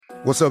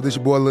What's up, this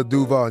your boy Lil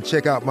Duval, and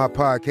check out my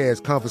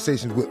podcast,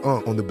 Conversations with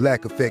Unc, on the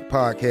Black Effect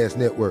Podcast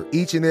Network.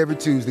 Each and every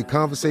Tuesday,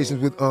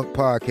 Conversations with Unc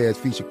podcast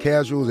feature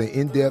casuals and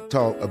in-depth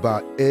talk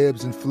about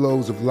ebbs and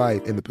flows of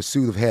life and the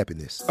pursuit of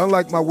happiness.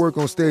 Unlike my work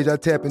on stage, I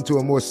tap into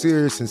a more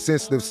serious and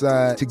sensitive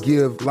side to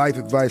give life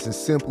advice and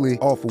simply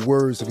offer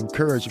words of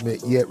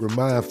encouragement, yet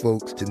remind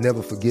folks to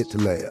never forget to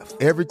laugh.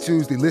 Every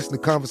Tuesday, listen to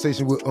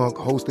Conversations with Unc,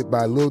 hosted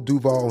by Lil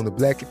Duval on the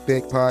Black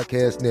Effect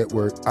Podcast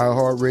Network,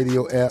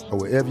 iHeartRadio app, or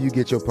wherever you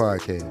get your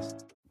podcasts.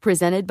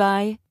 Presented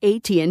by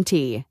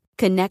AT&T.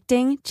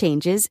 Connecting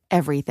changes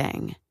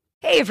everything.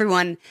 Hey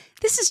everyone,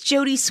 this is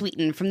Jody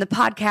Sweeten from the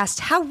podcast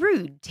How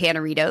Rude,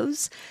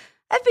 Tanneritos.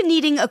 I've been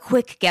needing a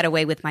quick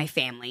getaway with my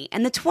family,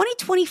 and the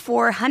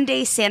 2024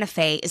 Hyundai Santa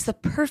Fe is the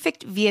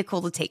perfect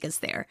vehicle to take us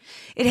there.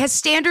 It has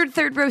standard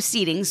third-row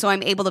seating, so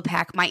I'm able to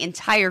pack my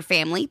entire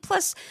family,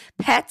 plus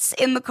pets,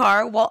 in the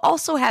car, while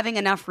also having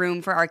enough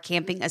room for our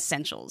camping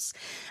essentials.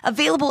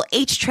 Available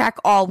H-Track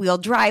all-wheel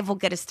drive will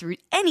get us through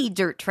any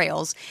dirt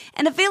trails,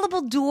 and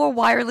available dual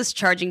wireless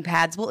charging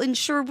pads will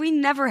ensure we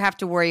never have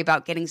to worry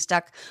about getting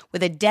stuck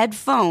with a dead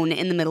phone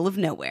in the middle of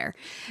nowhere.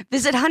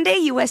 Visit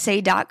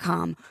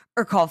HyundaiUSA.com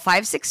or call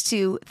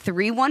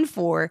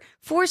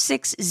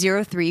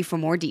 562-314-4603 for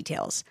more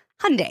details.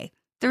 Hyundai,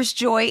 there's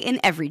joy in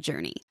every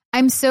journey.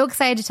 I'm so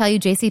excited to tell you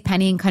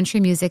JCPenney and country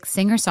music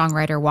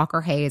singer-songwriter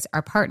Walker Hayes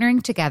are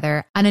partnering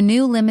together on a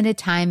new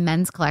limited-time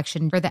men's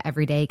collection for the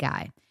everyday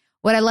guy.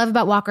 What I love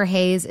about Walker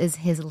Hayes is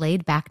his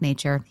laid-back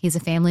nature. He's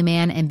a family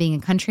man, and being a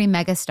country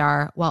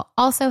megastar while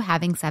also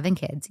having 7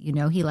 kids, you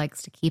know he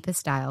likes to keep his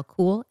style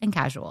cool and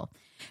casual.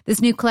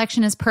 This new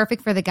collection is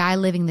perfect for the guy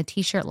living the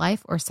t-shirt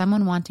life or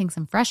someone wanting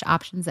some fresh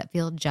options that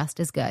feel just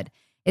as good.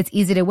 It's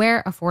easy to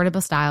wear,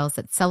 affordable styles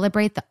that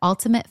celebrate the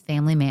ultimate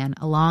family man,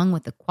 along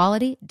with the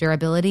quality,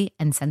 durability,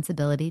 and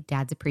sensibility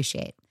dads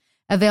appreciate.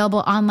 Available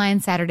online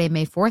Saturday,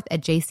 May 4th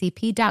at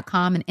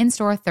jcp.com and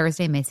in-store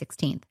Thursday, May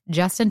 16th,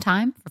 just in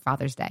time for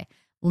Father's Day.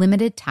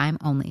 Limited time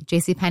only.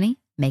 JCPenney,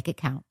 make it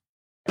count.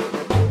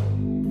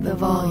 The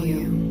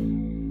Volume.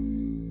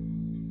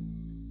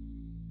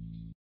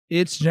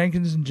 It's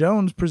Jenkins and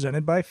Jonez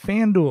presented by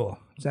FanDuel.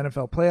 It's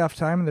NFL playoff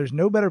time, and there's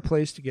no better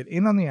place to get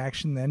in on the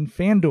action than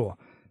FanDuel.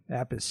 The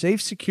app is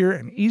safe, secure,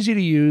 and easy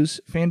to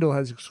use. FanDuel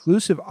has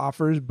exclusive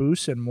offers,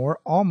 boosts, and more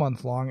all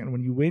month long, and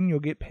when you win,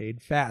 you'll get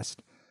paid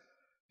fast.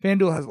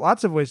 FanDuel has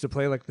lots of ways to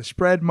play, like the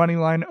spread, money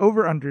line,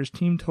 over-unders,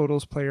 team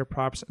totals, player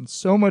props, and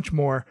so much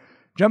more.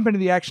 Jump into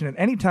the action at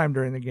any time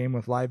during the game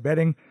with live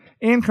betting,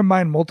 and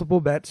combine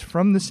multiple bets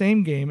from the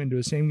same game into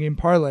a same-game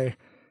parlay,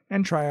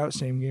 and try out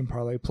Same Game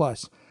Parlay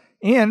Plus.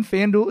 And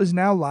FanDuel is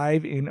now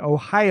live in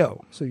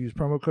Ohio, so use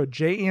promo code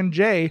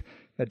JNJ,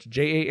 that's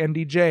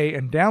JANDJ,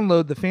 and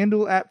download the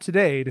FanDuel app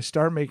today to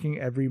start making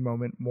every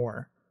moment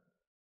more.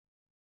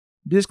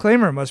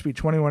 Disclaimer: must be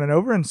 21 and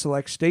over in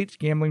select states.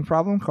 Gambling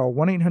problem? Call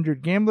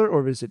 1-800-GAMBLER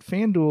or visit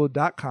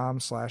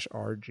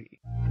FanDuel.com/RG.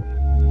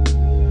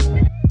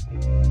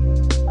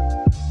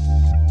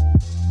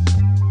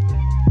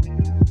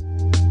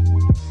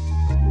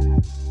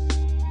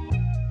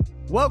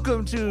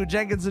 Welcome to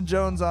Jenkins and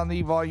Jonez on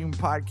the Volume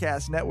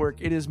Podcast Network.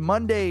 It is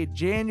Monday,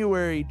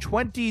 January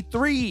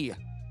 23.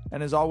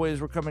 And as always,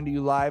 we're coming to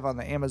you live on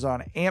the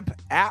Amazon AMP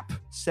app,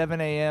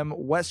 7 a.m.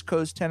 West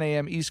Coast, 10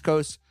 a.m. East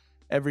Coast,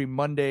 every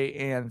Monday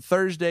and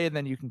Thursday. And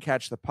then you can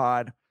catch the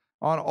pod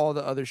on all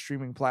the other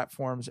streaming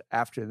platforms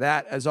after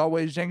that. As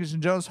always, Jenkins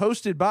and Jonez,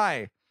 hosted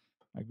by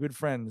my good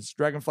friends,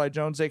 Dragonfly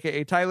Jones,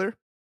 a.k.a. Tyler.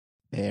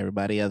 Hey,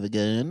 everybody, how's it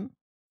going?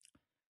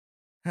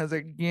 How's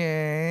it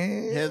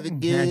going? How's it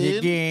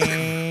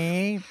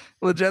going?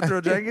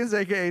 LeJethro Jenkins,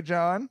 a.k.a.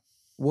 John.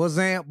 What's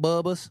up,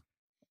 Bubbas?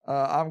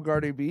 I'm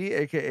Gardy B,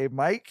 a.k.a.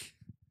 Mike.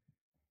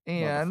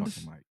 And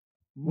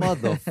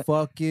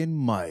Motherfucking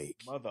Mike.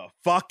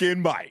 Motherfucking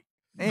Mike.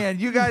 And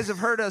you guys have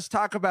heard us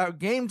talk about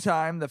Game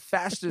Time, the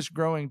fastest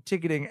growing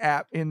ticketing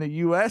app in the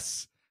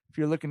U.S. If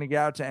you're looking to get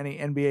out to any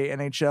NBA,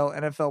 NHL,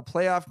 NFL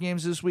playoff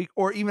games this week,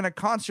 or even a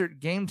concert,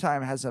 Game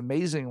Time has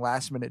amazing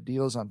last-minute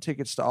deals on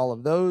tickets to all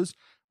of those.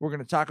 We're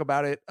going to talk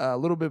about it a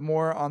little bit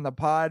more on the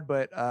pod,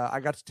 but I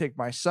got to take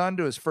my son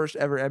to his first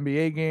ever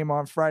NBA game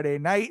on Friday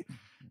night.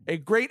 A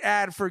great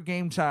ad for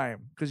Game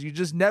Time, because you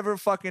just never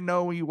fucking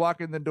know when you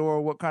walk in the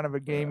door what kind of a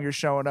game you're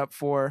showing up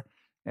for.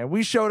 And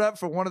we showed up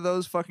for one of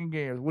those fucking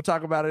games. We'll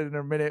talk about it in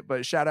a minute,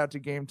 but shout out to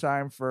Game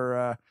Time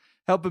for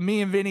helping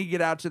me and Vinny get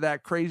out to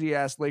that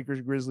crazy-ass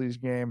Lakers-Grizzlies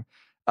game.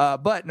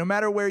 But no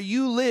matter where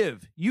you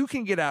live, you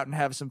can get out and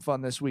have some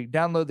fun this week.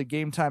 Download the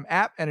Game Time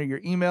app, enter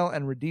your email,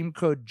 and redeem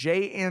code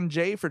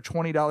JNJ for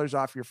 $20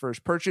 off your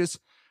first purchase.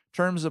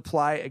 Terms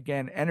apply.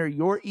 Again, enter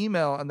your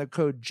email and the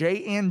code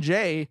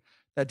JNJ,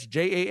 that's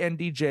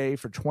JANDJ,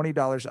 for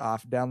 $20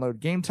 off. Download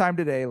Game Time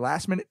today.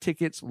 Last-minute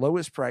tickets,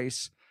 lowest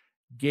price,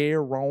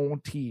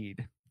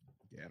 guaranteed.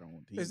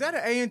 Is that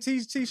an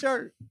A&T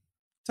t-shirt,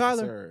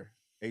 Tyler? Sir,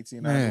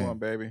 1891,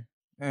 baby.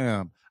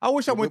 Damn. I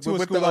wish I went to a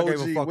school I gave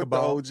a fuck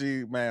about. With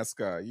the OG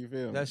mascot, you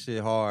feel me? That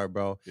shit hard,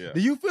 bro. Yeah.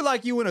 Do you feel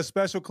like you in a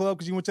special club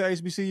because you went to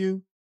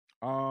HBCU?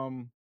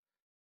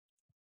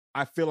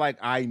 I feel like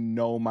I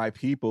know my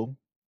people.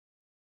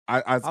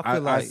 I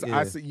feel like,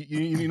 I see,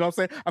 you know what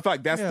I'm saying? I feel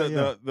like that's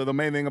the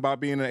main thing about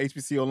being an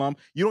HBCU alum.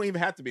 You don't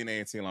even have to be an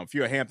A&T alum. If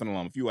you're a Hampton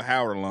alum, if you're a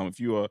Howard alum, if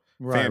you're a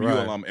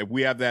FAMU alum, if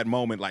we have that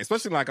moment, like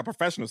especially like a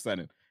professional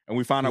setting, and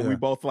we find out we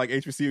both like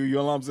HBCU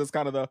alums, it's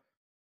kind of the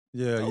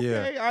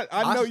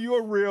I know you're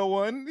a real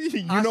one.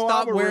 You know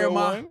I'm a real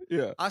one.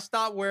 Yeah. I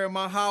stopped wearing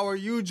my Howard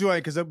U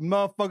joint because the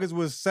motherfuckers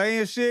was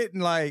saying shit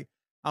and like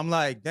I'm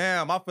like,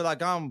 damn, I feel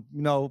like I'm,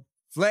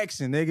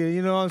 flexing, nigga.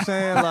 You know what I'm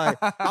saying? Like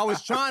I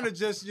was trying to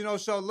just,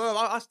 show love.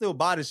 I still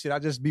buy this shit. I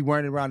just be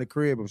wearing it around the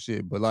crib and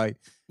shit. But like,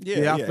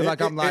 I feel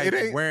like I'm like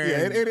wearing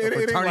it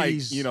ain't like,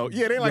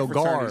 it ain't like fraternity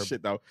garb.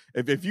 shit though.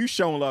 If you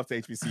showing love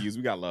to HBCUs,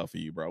 we got love for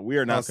you, bro. We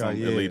are not some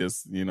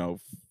elitist,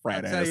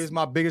 frat ass. I tell you, it's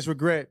my biggest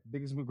regret.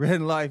 Biggest regret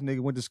in life, nigga.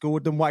 Went to school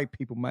with them white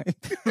people, man.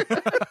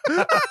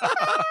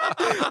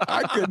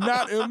 I could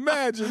not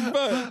imagine,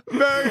 but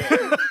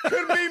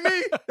couldn't be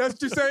me. That's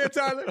what you saying,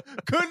 Tyler?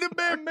 Couldn't have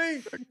been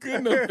me.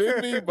 Couldn't have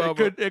been me,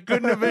 Bubba. It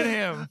couldn't have been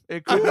him.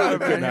 It could not have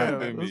been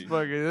him. me.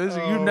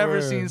 You've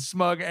never seen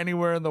smug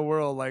anywhere in the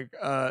world like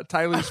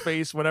Tyler's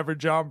face whenever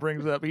John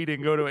brings up he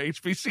didn't go to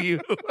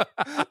HBCU.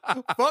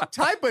 What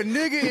type of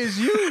nigga is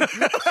you?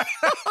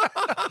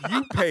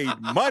 You paid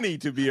money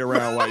to be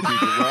around white people,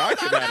 bro. I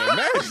cannot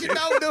imagine.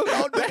 Don't do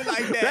it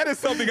like that. That is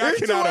something I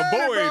cannot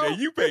avoid, and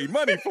you paid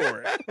money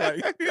for it.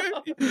 Like,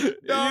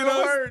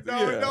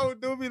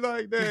 don't do me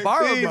like that. He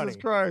borrowed Jesus money.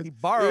 Christ. He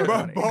borrowed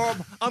money.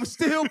 I'm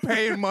still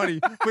paying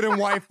money for them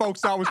white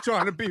folks I was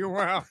trying to be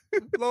around.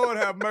 Lord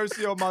have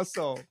mercy on my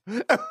soul.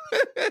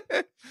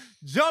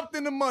 Jumped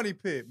in the money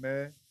pit,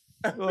 man.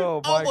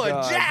 Oh my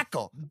God. A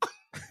jackal.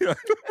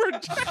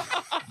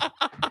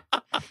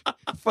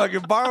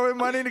 Fucking borrowing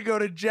money to go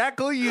to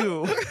Jackal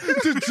U.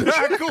 To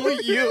Jackal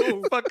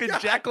U. Fucking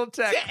Jackal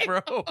Tech,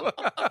 bro. oh,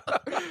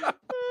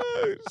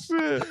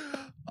 shit.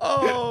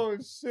 Oh,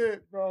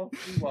 shit, bro.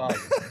 Wow.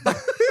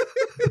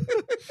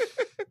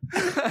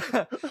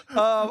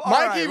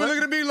 Mike even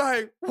looking at me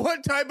like,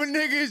 what type of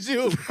nigga is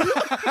you?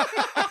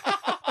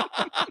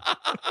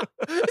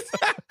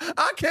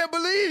 I can't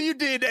believe you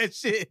did that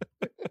shit.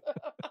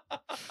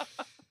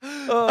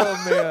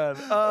 Oh man!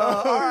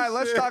 All right,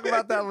 let's talk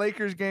about that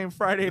Lakers game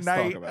Friday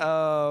night.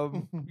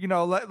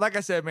 Like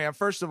I said, man.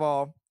 First of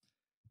all,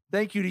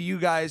 thank you to you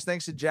guys.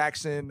 Thanks to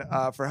Jackson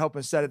for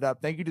helping set it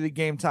up. Thank you to the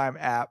Game Time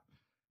app.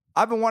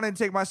 I've been wanting to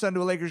take my son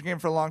to a Lakers game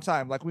for a long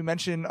time. Like we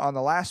mentioned on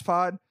the last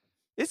pod,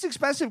 it's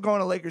expensive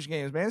going to Lakers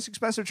games, man. It's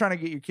expensive trying to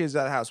get your kids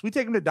out of the house. We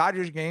take them to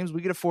Dodgers games.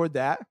 We can afford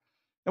that,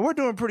 and we're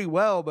doing pretty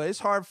well. But it's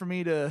hard for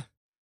me to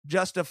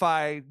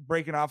justify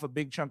breaking off a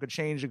big chunk of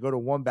change to go to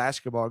one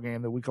basketball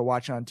game that we could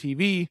watch on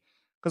TV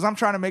because I'm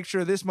trying to make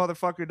sure this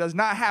motherfucker does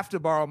not have to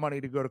borrow money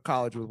to go to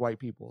college with white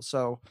people.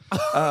 So do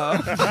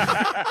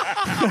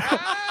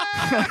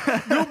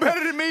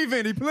better than me,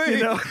 Vinny,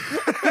 please.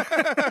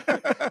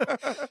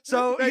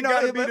 So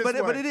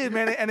but it is,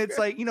 man, and it's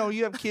like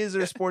you have kids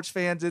that are sports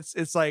fans.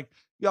 It's like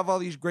you have all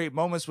these great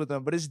moments with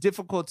them, but it's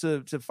difficult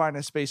to find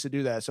a space to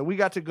do that. So we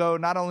got to go.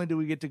 Not only do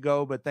we get to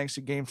go, but thanks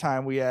to Game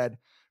Time, we had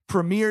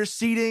premier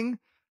seating,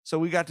 so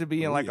we got to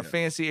be in a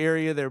fancy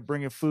area. They're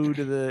bringing food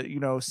to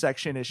the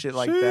section and shit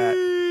like that.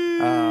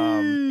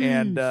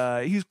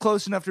 And he's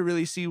close enough to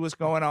really see what's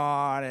going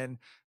on. And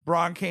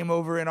Braun came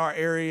over in our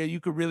area. You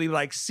could really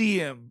see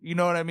him. You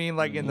know what I mean?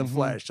 Like in the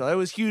flesh. So it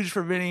was huge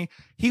for Vinny.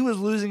 He was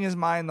losing his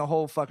mind the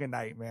whole fucking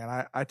night,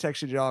 man. I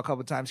texted y'all a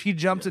couple times. He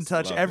jumped and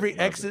touched every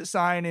exit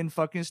sign in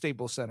fucking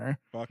Staples Center.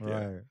 Fuck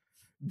yeah.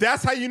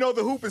 That's how you know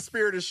the hooping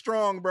spirit is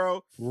strong,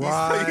 bro.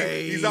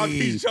 Right.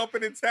 He's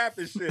jumping and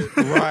tapping shit.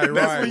 Right.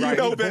 That's when you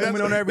know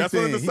that's on everything. That's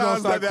one of the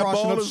signs that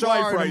ball is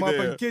life right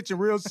there. In the kitchen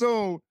real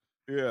soon.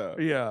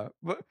 Yeah.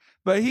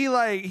 But he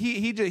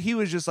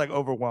was just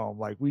overwhelmed.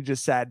 Like we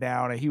just sat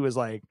down and he was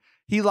like,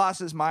 he lost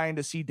his mind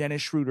to see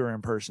Dennis Schroeder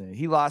in person.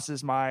 He lost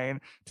his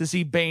mind to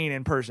see Bane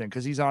in person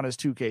because he's on his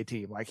 2K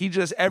team. Like he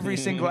just every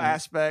single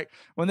aspect.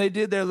 When they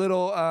did their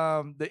little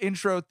the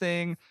intro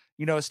thing,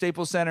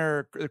 Staples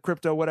Center,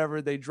 crypto,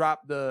 whatever, they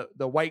drop the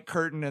white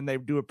curtain and they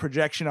do a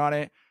projection on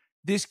it.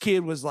 This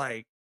kid was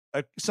like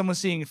someone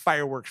seeing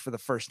fireworks for the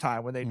first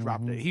time when they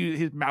dropped it.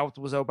 His mouth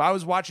was open. I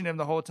was watching him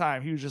the whole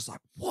time. He was just like,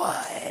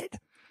 "What?"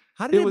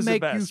 How did it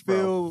make you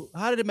feel? Bro.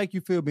 How did it make you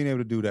feel being able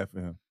to do that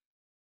for him?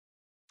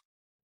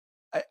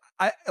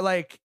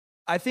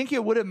 I think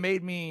it would have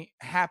made me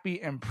happy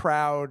and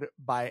proud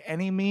by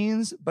any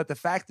means, but the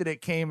fact that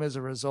it came as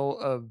a result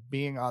of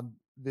being on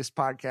this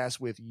podcast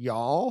with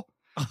y'all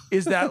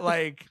is that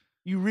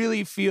you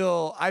really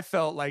I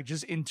felt like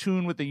just in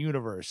tune with the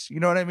universe. You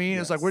know what I mean?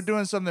 Yes. It's like we're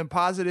doing something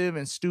positive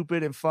and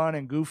stupid and fun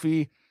and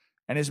goofy,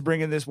 and it's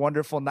bringing this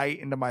wonderful night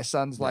into my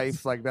son's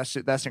life. Like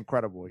that's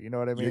incredible. You know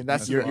what I mean?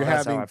 You're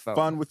having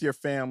fun with your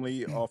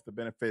family off the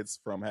benefits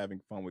from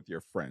having fun with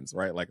your friends,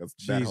 right? Like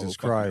Jesus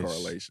Christ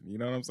correlation. You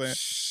know what I'm saying?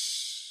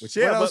 What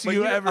else do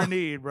you ever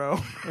need, bro?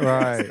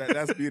 Right.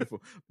 That's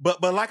beautiful.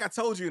 But like I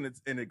told you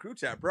in the group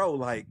chat, bro,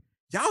 like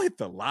y'all hit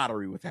the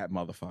lottery with that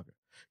motherfucker.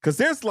 Because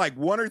there's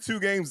one or two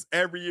games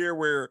every year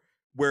where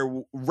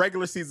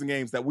regular season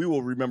games that we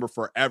will remember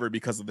forever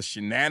because of the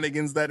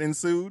shenanigans that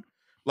ensued.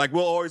 Like,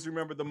 we'll always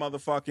remember the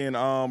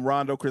motherfucking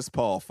Rondo Chris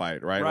Paul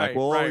fight, right? Like,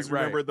 we'll always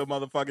remember the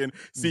motherfucking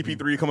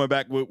CP3 coming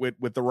back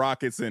with the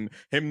Rockets and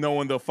him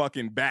knowing the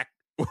fucking back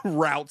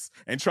routes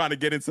and trying to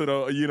get into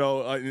the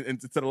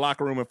into the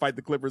locker room and fight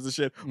the Clippers and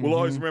shit. We'll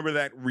always remember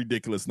that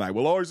ridiculous night.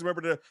 We'll always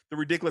remember the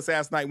ridiculous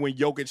ass night when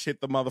Jokic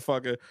hit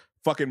the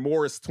fucking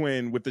Morris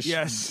twin with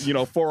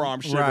the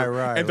forearm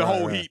shiver and the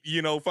whole Heat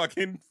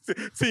fucking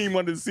team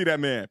wanted to see that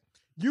man.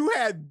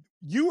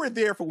 You were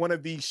there for one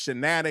of these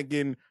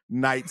shenanigan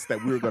nights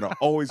that we're gonna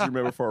always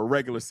remember for a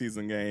regular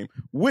season game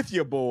with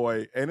your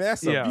boy, and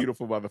that's a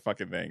beautiful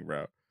motherfucking thing,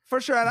 bro.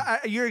 For sure.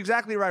 And you're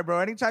exactly right, bro.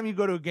 Anytime you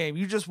go to a game,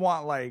 you just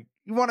want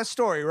you want a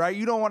story, right?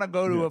 You don't want to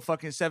go to a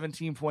fucking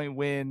 17-point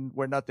win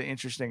where nothing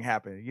interesting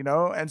happened,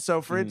 And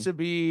so for it to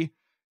be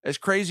as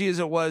crazy as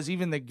it was,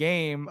 even the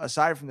game,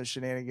 aside from the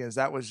shenanigans,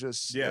 that was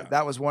just,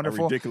 that was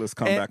wonderful. A ridiculous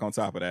comeback on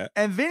top of that.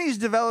 And Vinny's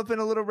developing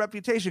a little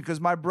reputation because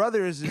my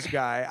brother is this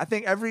guy. I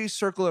think every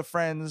circle of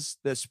friends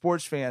that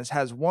sports fans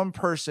has one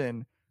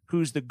person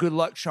who's the good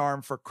luck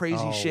charm for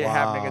crazy shit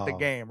happening at the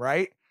game,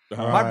 right?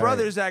 My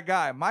brother's that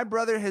guy. My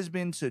brother has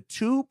been to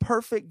 2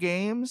 perfect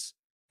games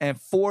and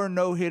 4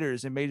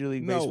 no-hitters in Major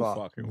League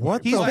Baseball.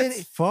 What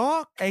the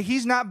fuck? And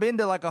he's not been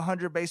to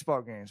 100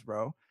 baseball games,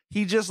 bro.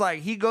 He just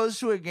he goes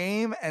to a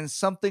game and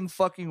something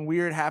fucking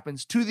weird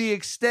happens to the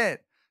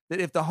extent that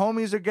if the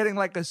homies are getting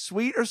a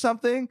suite or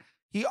something,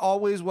 he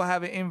always will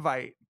have an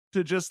invite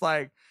to just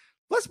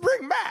let's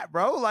bring Matt,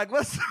 bro.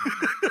 Let's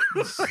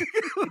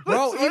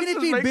bro, even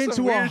if he'd been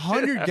to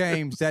 100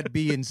 games, that'd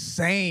be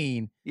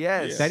insane.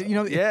 Yes. That,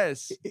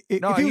 yes.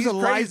 If he was a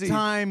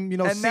lifetime,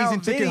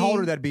 season ticket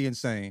holder, that'd be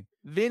insane.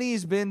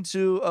 Vinny's been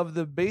to, of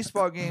the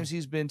baseball games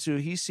he's been to,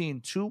 he's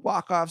seen 2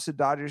 walk-offs at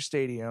Dodger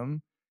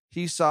Stadium.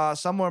 He saw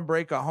someone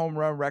break a home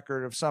run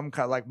record of some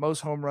kind,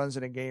 most home runs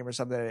in a game or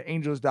something, at an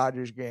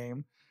Angels-Dodgers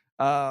game.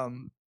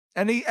 And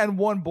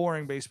one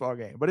boring baseball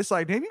game. But it's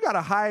damn, you got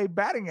a high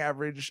batting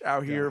average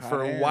out here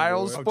for a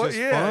wild sport.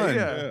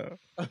 Yeah.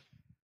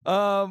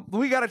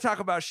 We got to talk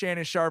about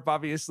Shannon Sharpe,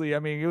 obviously. I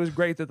mean, it was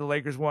great that the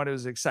Lakers won. It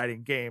was an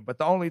exciting game. But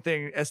the only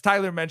thing, as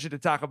Tyler mentioned, to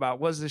talk about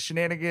was the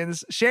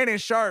shenanigans. Shannon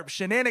Sharpe,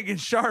 Shenanigans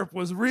Sharpe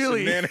was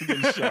really...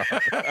 Shenanigans Sharpe.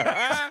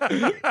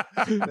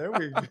 There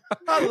we go.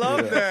 I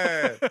love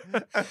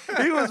that.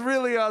 He was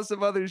really on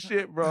some other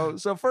shit, bro.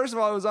 So first of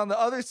all, it was on the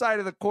other side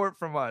of the court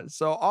from us.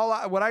 So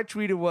what I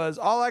tweeted was,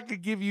 all I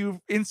could give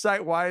you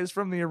insight-wise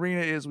from the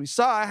arena is we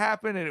saw it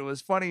happen and it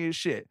was funny as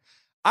shit.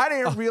 I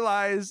didn't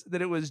realize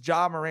that it was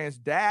Ja Morant's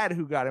dad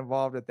who got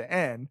involved at the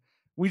end.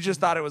 We just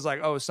thought it was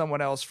someone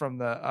else from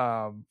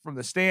the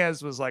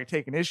stands was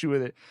taking issue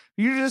with it.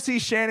 You just see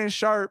Shannon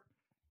Sharpe,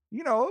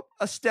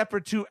 a step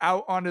or 2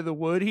 out onto the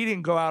wood. He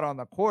didn't go out on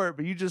the court,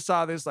 but you just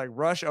saw this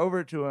rush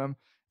over to him.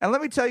 And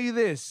let me tell you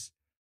this.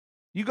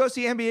 You go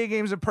see NBA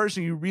games in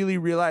person, you really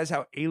realize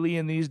how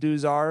alien these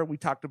dudes are. We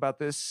talked about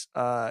this.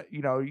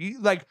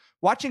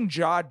 Watching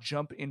Ja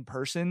jump in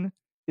person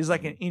is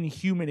an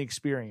inhuman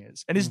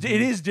experience. And it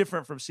is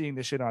different from seeing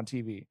this shit on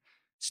TV.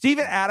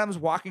 Steven Adams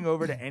walking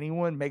over to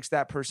anyone makes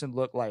that person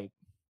look like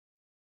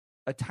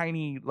a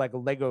tiny, a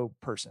Lego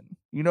person.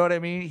 You know what I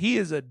mean? He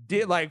is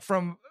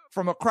from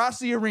across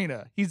the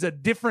arena, he's a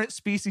different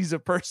species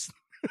of person.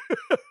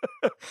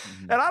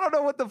 And I don't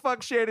know what the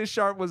fuck Shannon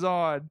Sharpe was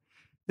on,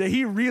 that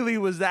he really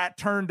was that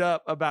turned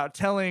up about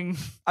telling.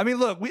 I mean,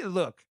 look,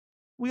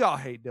 we all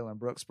hate Dylan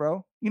Brooks,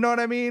 bro. You know what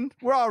I mean?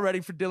 We're all ready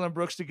for Dylan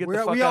Brooks to get the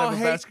fuck out of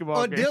the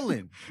basketball game.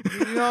 Dylan.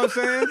 You know what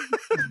I'm saying?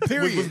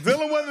 Period. Was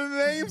Dylan one of the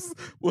names?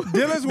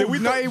 Dylan's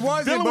he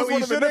wasn't, but he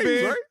should have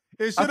been. Right?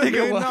 It should have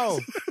been. No,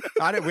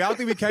 I don't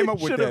think we came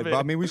up with that. But,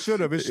 I mean, we should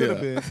have. It should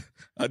have been.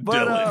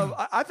 But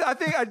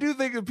I do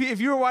think if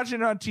you were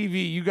watching it on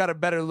TV, you got a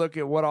better look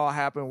at what all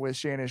happened with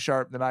Shannon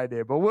Sharpe than I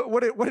did. But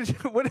what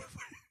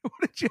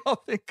did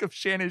y'all think of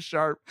Shannon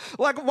Sharpe?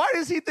 Why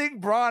does he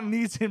think Braun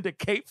needs him to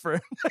cape for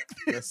him like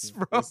this,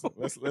 bro?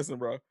 Listen,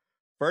 bro.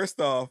 First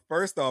off,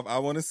 I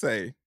want to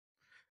say,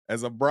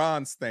 as a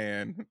Braun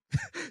stan,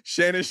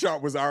 Shannon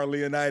Sharpe was our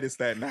Leonidas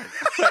that night.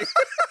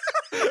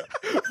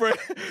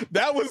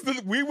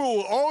 We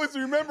will always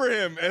remember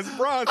him as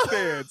Braun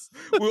stans.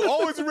 We'll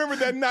always remember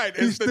that night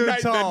as the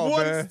night that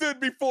one stood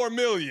before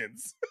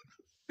millions.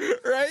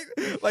 Right?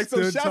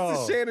 So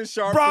shout to Shannon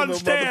Sharpe. Braun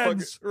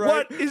stands.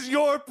 Right? What is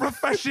your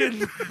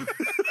profession?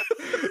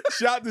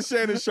 Shout to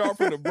Shannon Sharpe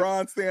for the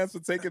Braun stance, for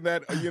taking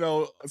that,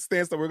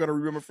 stance that we're going to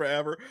remember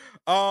forever.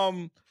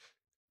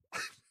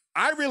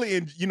 I really,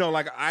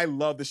 I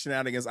love the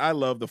shenanigans. I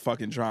love the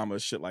fucking drama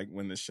shit,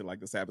 when this shit like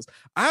this happens.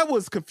 I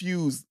was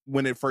confused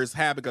when it first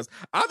happened because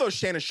I thought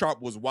Shannon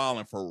Sharpe was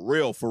wilding for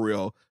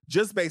real,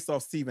 just based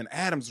off Steven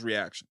Adams'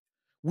 reaction.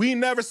 We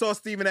never saw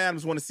Steven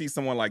Adams want to see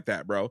someone like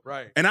that, bro.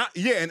 Right. And I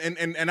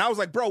was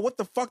like, bro, what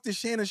the fuck did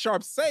Shannon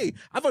Sharpe say?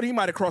 I thought he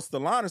might have crossed the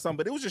line or something,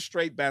 but it was just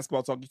straight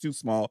basketball talk. You too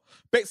small,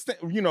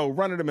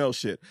 run-of-the-mill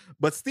shit.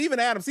 But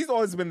Steven Adams, he's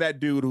always been that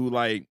dude who,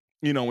 when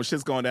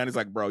shit's going down, he's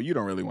like, bro, you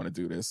don't really want to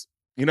do this.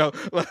 You know,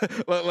 like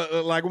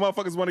when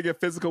motherfuckers want to get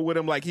physical with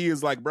him, like he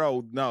is like,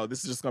 bro, no,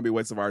 this is just gonna be a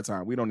waste of our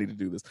time. We don't need to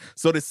do this.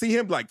 So to see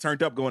him like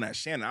turned up going at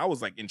Shannon, I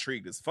was like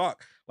intrigued as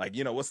fuck. Like,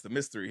 you know, what's the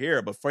mystery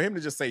here? But for him to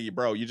just say,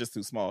 bro, you're just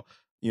too small,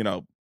 you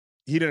know,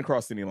 he didn't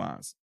cross any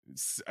lines.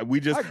 I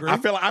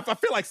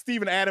feel like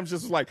Steven Adams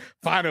just was like,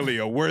 finally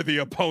a worthy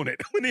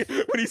opponent when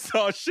he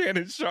saw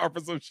Shannon Sharpe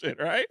or some shit,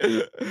 right?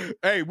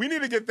 Hey, we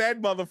need to get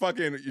that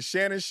motherfucking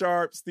Shannon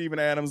Sharpe, Steven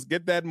Adams,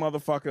 get that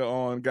motherfucker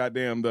on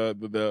goddamn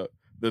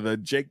the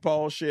Jake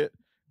Paul shit.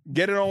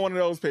 Get it on one of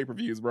those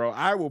pay-per-views, bro.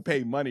 I will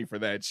pay money for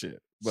that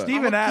shit. But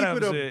Steven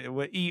Adams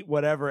would eat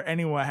whatever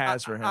anyone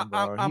has for him,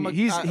 bro.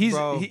 He's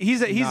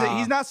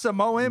not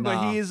Samoan,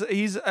 but he's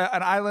an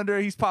Islander.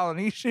 He's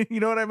Polynesian. You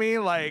know what I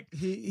mean? Like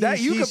that,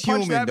 you could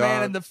punch that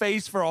man in the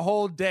face for a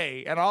whole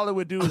day, and all it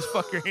would do is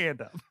fuck your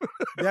hand up.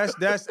 I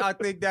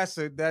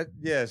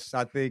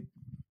think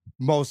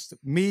most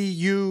me,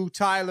 you,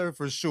 Tyler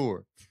for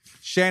sure.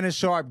 Shannon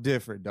Sharpe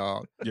different,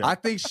 dog. Yeah. I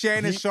think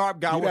Shannon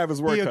Sharpe got have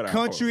his work cut out. A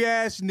country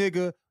ass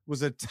nigga,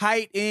 was a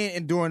tight end,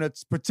 and during a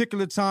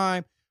particular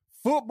time,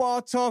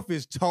 football tough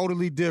is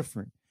totally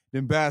different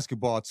than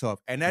basketball tough.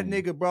 And that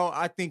nigga, bro,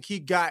 I think he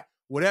got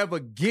whatever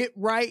get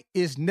right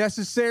is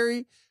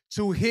necessary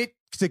to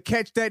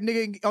catch that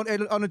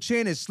nigga on the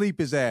chin and sleep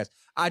his ass.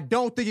 I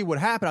don't think it would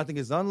happen. I think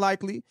it's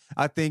unlikely.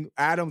 I think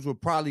Adams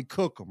would probably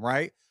cook him,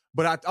 right?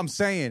 But I'm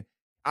saying,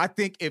 I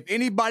think if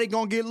anybody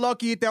gonna get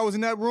lucky if that was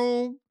in that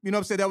room, you know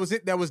what I'm saying? That was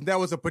it. That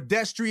was a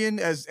pedestrian,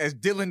 as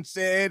Dylan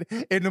said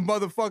in the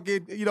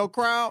motherfucking,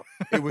 crowd.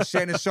 It was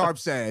Shannon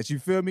Sharpe's ass. You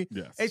feel me?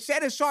 Yes. And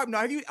Shannon Sharpe,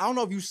 now I don't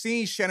know if you've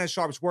seen Shannon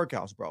Sharpe's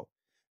workouts, bro.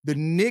 The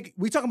nigga,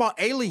 we talking about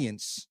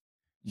aliens.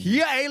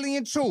 He an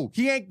alien too.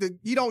 He ain't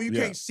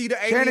can't see the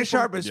alien. Shannon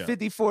Sharpe is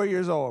 54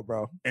 years old,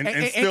 bro. And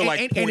still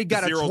like and he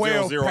got a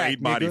 12-pack,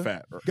 body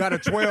fat. Got a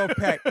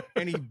 12-pack.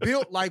 And he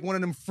built like one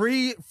of them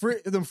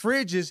them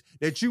fridges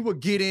that you would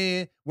get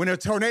in when a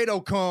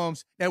tornado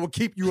comes that would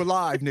keep you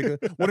alive, nigga.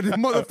 One of the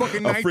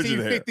motherfucking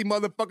 1950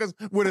 motherfuckers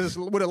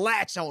with a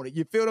latch on it.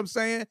 You feel what I'm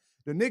saying?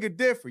 The nigga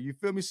different. You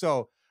feel me?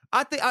 So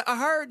I think I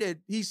heard that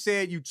he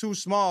said you too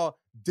small.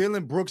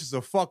 Dylan Brooks is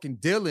a fucking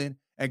Dylan.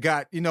 And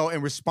got,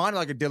 and responded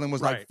like a Dylan was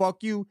like,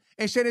 fuck you.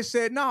 And Shannon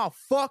said, nah,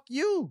 fuck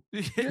you.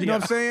 You know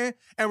what I'm saying?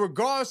 And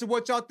regardless of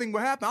what y'all think will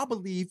happen, I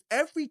believe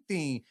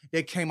everything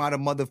that came out of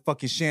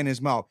motherfucking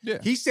Shannon's mouth. Yeah.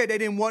 He said they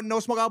didn't want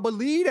no smoke. I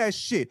believe that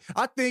shit.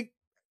 I think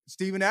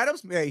Steven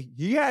Adams,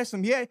 he had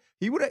some,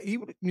 he would,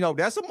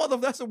 that's a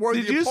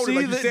worthy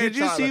opponent. Did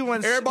you see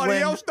when everybody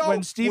else though?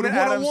 When Steven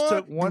Adams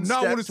took one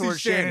step towards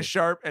Shannon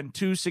Sharpe and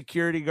two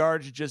security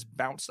guards just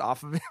bounced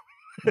off of him?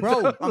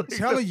 Bro, I'm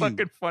telling you,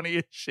 fucking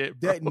funniest shit,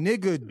 bro. That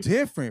nigga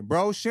different,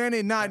 bro.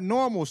 Shannon not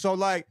normal. So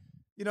like,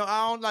 I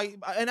don't like,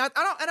 and I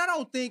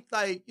don't think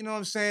like, you know what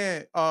I'm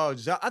saying? I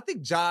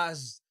think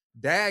Ja's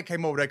dad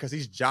came over there because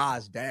he's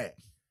Ja's dad.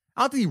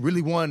 I don't think he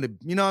really wanted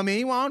to, you know what I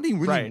mean? I don't think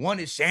he really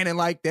wanted Shannon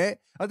like that.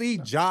 I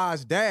think he's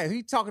Ja's dad.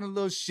 He talking a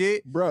little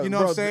shit, bro. You know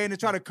what I'm saying? To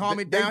try to calm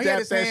it down. He had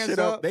his hands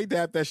up. They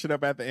dapped that shit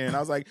up at the end. I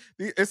was like,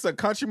 it's a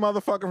country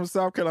motherfucker from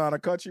South Carolina,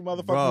 country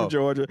motherfucker from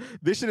Georgia.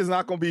 This shit is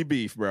not gonna be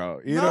beef,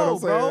 bro. You know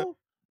what I'm saying?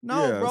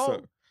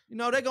 No,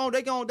 bro.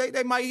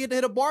 They might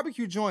hit a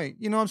barbecue joint.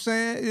 You know what I'm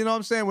saying? You know what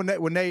I'm saying?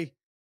 When they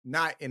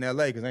not in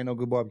LA, because ain't no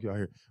good barbecue out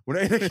here. When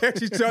they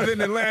catch each other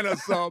in Atlanta or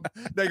something,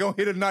 they gonna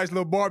hit a nice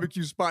little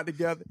barbecue spot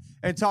together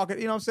and talk it,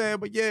 you know what I'm saying?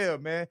 But yeah,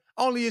 man.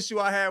 Only issue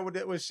I had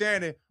with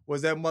Shannon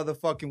was that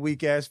motherfucking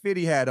weak ass fit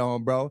he had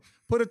on, bro.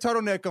 Put a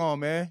turtleneck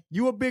on, man.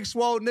 You a big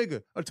swole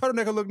nigga. A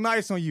turtleneck will look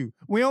nice on you.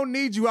 We don't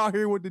need you out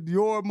here with the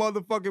Dior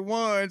motherfucking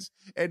ones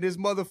and this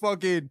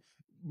motherfucking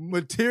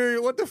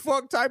material. What the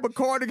fuck type of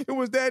cardigan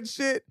was that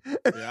shit?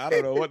 Yeah, I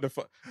don't know what the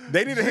fuck.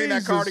 They need to hang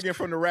that cardigan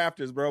from the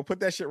rafters, bro. Put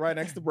that shit right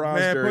next to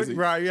Bron's jersey.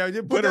 Put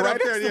it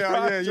right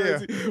there.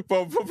 Yeah.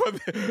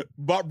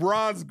 For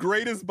Bron's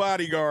greatest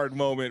bodyguard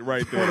moment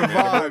right there. For the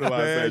vibe,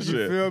 man.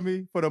 You feel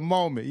me? For the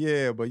moment,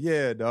 yeah. But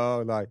yeah,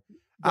 dog. Like,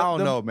 I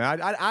don't know,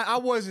 man. I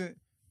wasn't.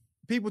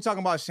 People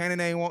talking about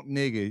Shannon ain't want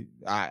nigga.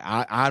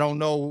 I don't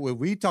know if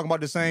we talking about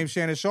the same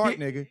Shannon Sharpe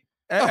nigga.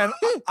 And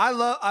I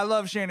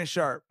love Shannon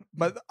Sharpe,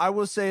 but I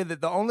will say that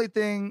the only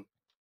thing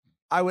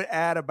I would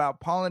add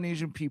about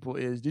Polynesian people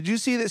is, did you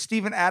see that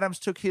Steven Adams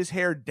took his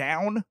hair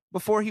down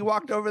before he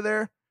walked over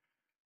there?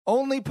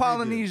 Only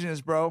Polynesians,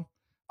 bro.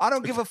 I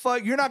don't give a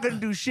fuck. You're not going to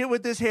do shit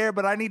with this hair,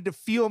 but I need to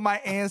feel my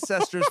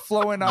ancestors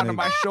flowing onto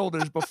my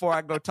shoulders before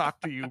I go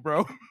talk to you,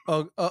 bro.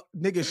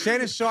 Nigga,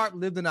 Shannon Sharpe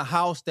lived in a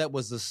house that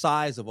was the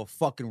size of a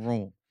fucking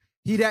room.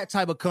 He that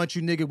type of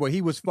country nigga where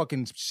he was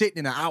fucking shitting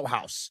in an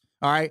outhouse.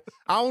 All right?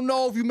 I don't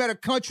know if you met a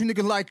country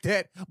nigga like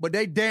that, but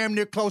they damn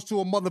near close to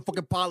a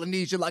motherfucking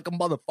Polynesian like a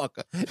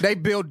motherfucker. They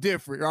build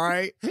different, all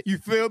right? You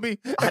feel me?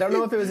 I don't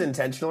know if it was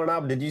intentional or not,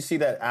 but did you see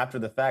that after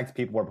the fact,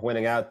 people were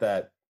pointing out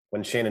that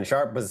when Shannon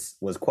Sharpe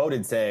was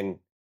quoted saying,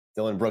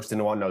 Dylan Brooks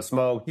didn't want no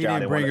smoke. He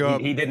didn't bring up.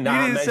 He did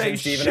not He didn't say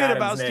mention shit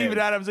about Steven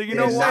Adams. And you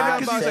know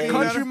why? Because he's a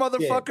country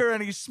motherfucker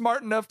and he's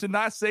smart enough to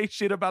not say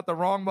shit about the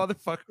wrong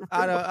motherfucker.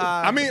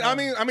 I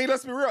mean,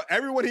 let's be real.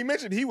 Everyone he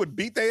mentioned, he would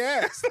beat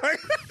their ass.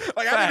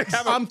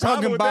 I'm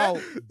talking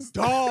about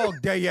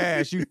dog day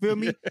ass. You feel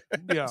me?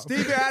 Yeah.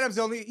 Steven Adams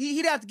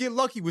he'd have to get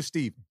lucky with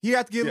Steven. He'd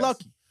have to get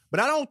lucky. But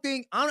I don't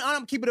think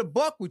I'm keeping a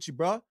buck with you,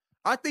 bro.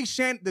 I think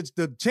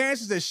the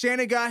chances that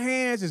Shannon got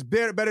hands is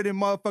better than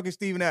motherfucking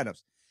Steven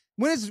Adams.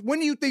 When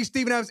do you think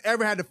Steven Adams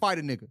ever had to fight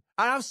a nigga?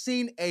 I've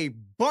seen a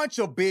bunch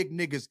of big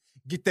niggas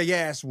get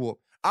their ass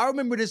whooped. I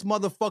remember this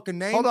motherfucker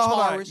named Hold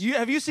on.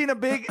 Have you seen a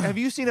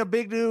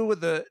big dude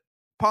with a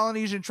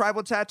Polynesian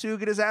tribal tattoo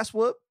get his ass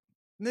whooped?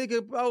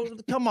 Nigga, bro,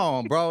 come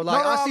on, bro.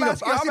 Like I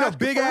seen a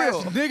big ass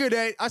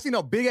nigga I seen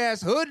a big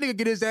ass hood nigga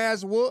get his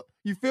ass whooped.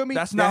 You feel me?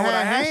 That's not what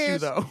I asked you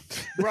though,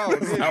 bro.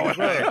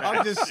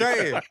 I'm just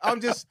saying.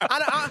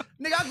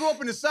 Nigga, I grew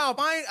up in the South.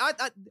 I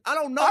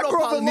don't know. I no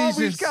grew up in Long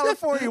Polynesians. Beach,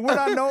 California. We're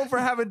not known for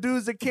having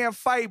dudes that can't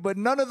fight, but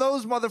none of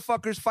those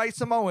motherfuckers fight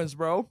Samoans,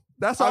 bro.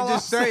 That's all I'm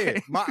just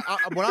saying.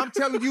 What I'm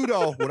telling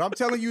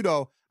you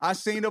though, I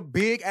seen a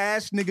big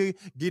ass nigga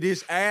get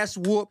his ass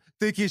whooped,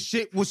 think his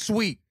shit was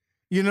sweet.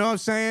 You know what I'm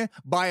saying?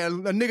 By a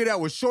nigga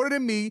that was shorter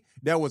than me,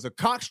 that was a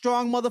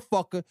cockstrong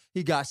motherfucker.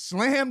 He got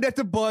slammed at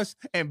the bus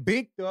and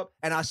binked up.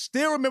 And I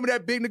still remember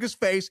that big nigga's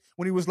face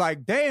when he was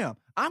like, damn,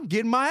 I'm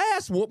getting my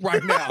ass whooped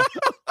right now.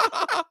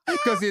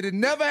 Because it had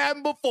never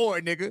happened before,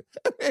 nigga.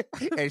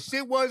 And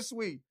shit wasn't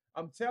sweet.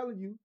 I'm telling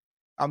you.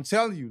 A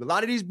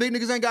lot of these big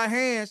niggas ain't got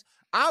hands.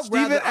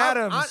 Steven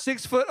Adams,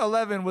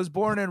 6'11", was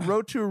born in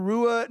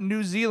Rotorua,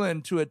 New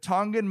Zealand, to a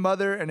Tongan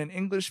mother and an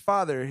English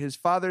father. His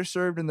father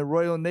served in the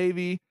Royal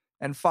Navy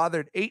and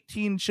fathered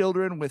 18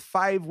 children with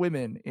 5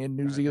 women in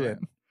New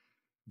Zealand.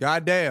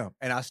 Goddamn.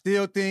 And I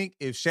still think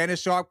if Shannon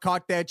Sharpe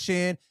caught that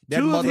chin, that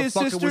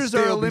motherfucker would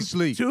still be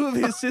asleep. 2 of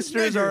his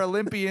sisters are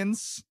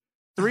Olympians.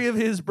 3 of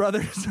his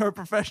brothers are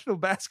professional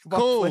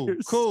basketball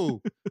players.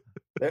 Cool.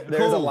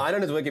 There's a line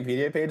on his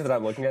Wikipedia page that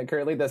I'm looking at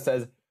currently that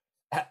says,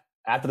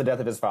 after the death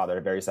of his father,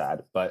 very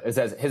sad, but it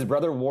says, his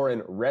brother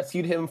Warren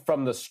rescued him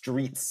from the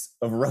streets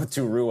of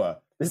Rotorua.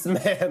 This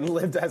man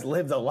has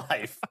lived a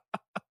life.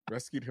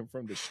 Rescued him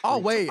from the streets. Oh,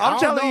 wait. I'm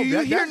telling you,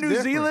 you hear New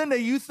Zealand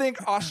and you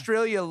think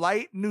Australia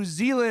light. New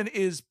Zealand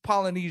is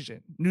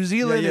Polynesian. New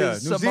Zealand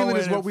is Samoan. New Zealand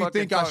is what we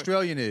think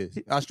Australian is.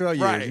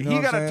 Australia right. is. You know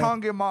he got a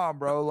Tongan mom,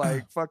 bro.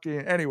 Like,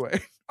 fucking,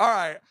 anyway. All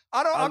right.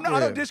 I'm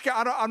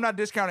not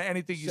discounting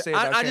anything you say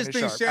about I just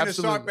think Shannon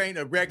Sharpe ain't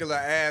a regular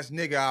ass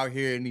nigga out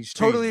here in these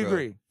streets. Totally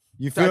agree.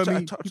 You feel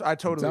me? I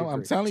totally agree.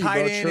 I'm telling you,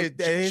 tight bro.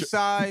 end at his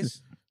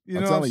size. You know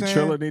I'm what telling you,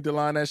 Triller need to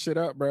line that shit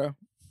up, bro.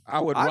 I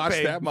would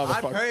watch that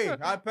motherfucker.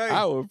 I'd pay.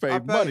 I would pay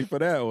money for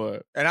that one.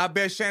 And I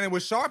bet Shannon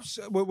would shock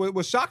some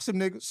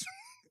niggas.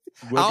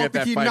 We'll I don't get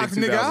that think he fight knocked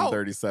in the nigga out.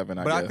 2037,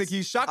 But I think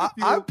he's shocked a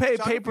few. I'd pay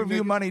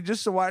pay-per-view money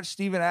just to watch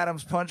Steven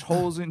Adams punch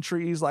holes in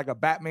trees like a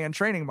Batman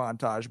training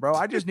montage, bro.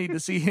 I just need to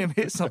see him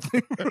hit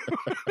something.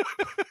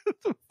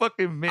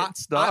 Fucking mint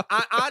stuff.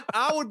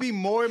 I would be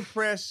more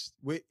impressed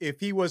with if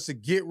he was to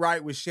get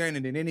right with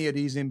Shannon than any of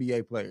these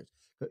NBA players.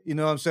 You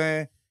know what I'm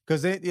saying?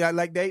 Because they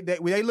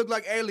look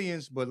like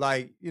aliens, but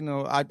like, you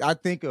know, I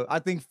think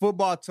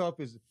football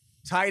tough is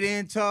tight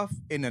end tough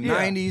in the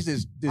 90s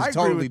is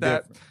totally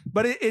different.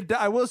 But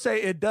I will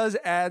say it does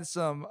add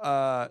some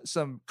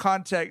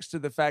context to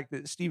the fact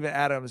that Steven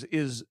Adams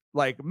is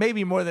like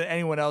maybe more than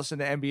anyone else in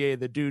the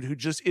NBA, the dude who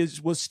just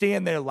will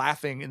stand there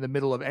laughing in the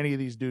middle of any of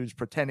these dudes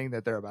pretending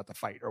that they're about to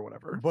fight or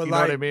whatever. But you know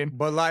what I mean?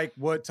 But like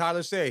what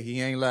Tyler said, he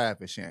ain't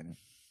laughing, Shannon.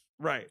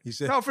 Right. He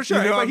said, no, for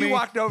sure. You know but he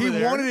walked over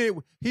there. Wanted it.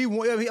 He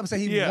wanted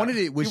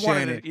it with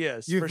Shannon.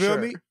 Yes, you for feel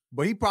sure. me?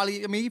 But he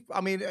probably. I mean,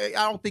 I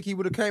don't think he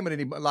would have came at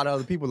a lot of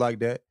other people like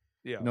that.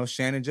 Yeah. You know,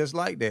 Shannon just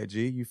like that.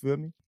 G, you feel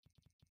me?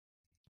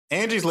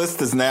 Angie's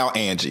List is now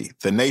Angie,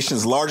 the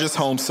nation's largest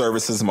home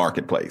services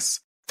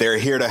marketplace. They're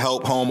here to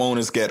help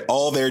homeowners get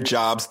all their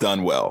jobs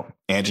done well.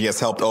 Angie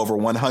has helped over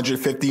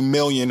 150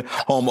 million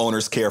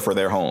homeowners care for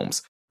their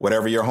homes.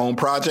 Whatever your home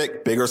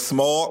project, big or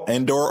small,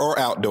 indoor or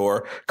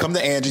outdoor, come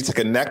to Angie to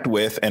connect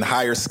with and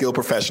hire skilled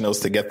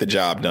professionals to get the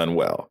job done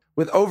well.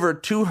 With over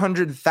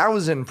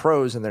 200,000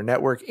 pros in their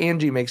network,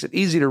 Angie makes it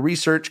easy to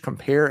research,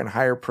 compare, and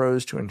hire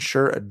pros to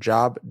ensure a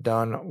job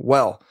done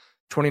well.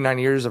 29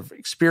 years of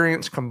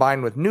experience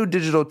combined with new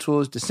digital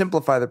tools to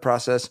simplify the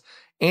process,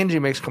 Angie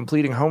makes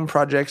completing home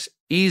projects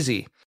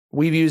easy.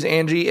 We've used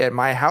Angie at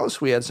my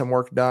house. We had some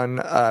work done.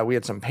 We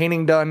had some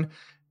painting done.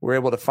 We were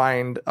able to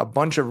find a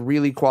bunch of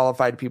really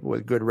qualified people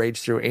with good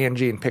rates through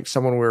Angie and pick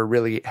someone we were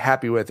really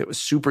happy with. It was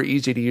super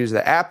easy to use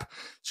the app,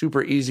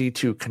 super easy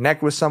to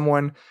connect with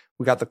someone.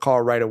 We got the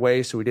call right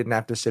away, so we didn't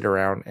have to sit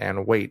around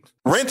and wait.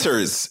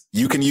 Renters,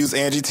 you can use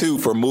Angie too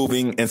for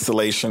moving,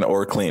 installation,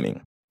 or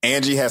cleaning.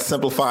 Angie has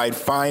simplified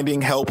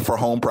finding help for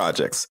home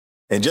projects.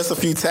 In just a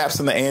few taps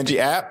in the Angie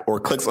app or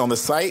clicks on the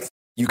site,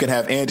 you can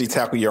have Angie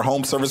tackle your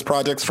home service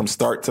projects from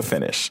start to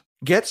finish.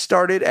 Get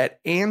started at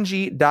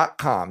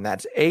Angie.com.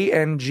 That's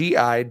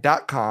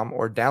ANGI.com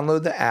or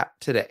download the app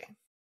today.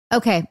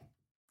 Okay,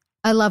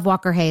 I love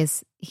Walker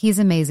Hayes. He's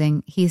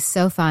amazing. He's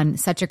so fun,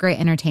 such a great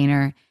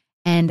entertainer.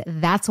 And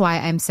that's why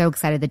I'm so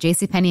excited that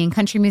JCPenney and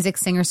country music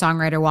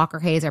singer-songwriter Walker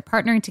Hayes are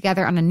partnering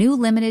together on a new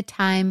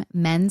limited-time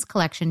men's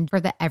collection for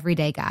the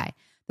everyday guy.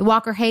 The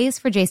Walker Hayes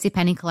for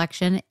JCPenney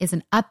collection is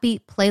an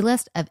upbeat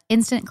playlist of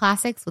instant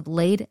classics with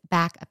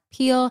laid-back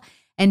appeal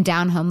and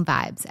down-home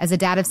vibes. As a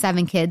dad of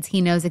 7 kids,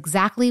 he knows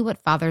exactly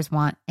what fathers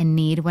want and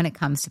need when it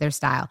comes to their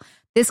style.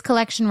 This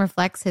collection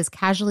reflects his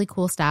casually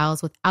cool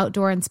styles with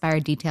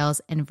outdoor-inspired details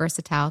and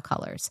versatile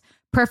colors.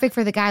 Perfect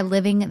for the guy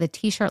living the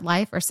t-shirt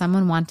life or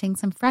someone wanting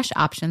some fresh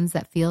options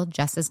that feel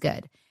just as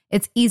good.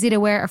 It's easy to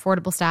wear,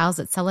 affordable styles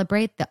that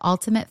celebrate the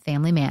ultimate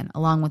family man,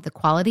 along with the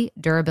quality,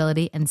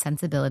 durability, and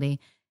sensibility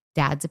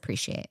dads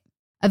appreciate.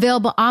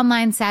 Available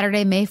online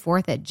Saturday, May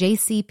 4th at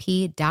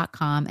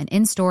jcp.com and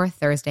in-store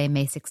Thursday,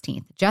 May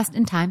 16th, just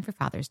in time for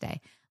Father's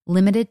Day.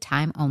 Limited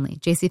time only.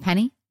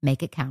 JCPenney,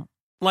 make it count.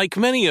 Like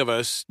many of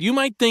us, you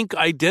might think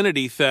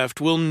identity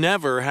theft will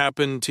never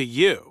happen to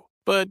you.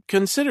 But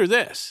consider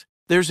this.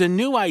 There's a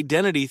new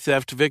identity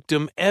theft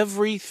victim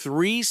every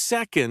 3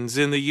 seconds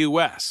in the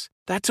U.S.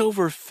 That's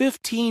over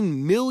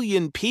 15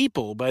 million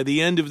people by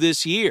the end of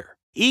this year,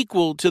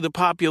 equal to the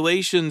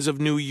populations of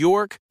New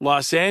York,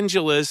 Los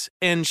Angeles,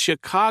 and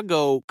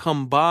Chicago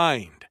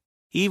combined.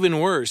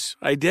 Even worse,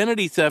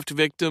 identity theft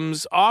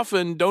victims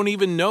often don't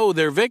even know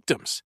they're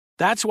victims.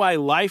 That's why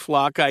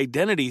LifeLock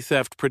Identity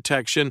Theft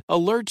Protection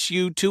alerts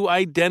you to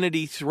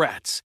identity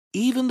threats,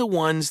 even the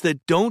ones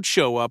that don't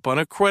show up on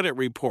a credit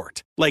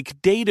report, like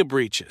data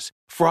breaches,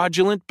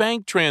 fraudulent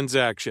bank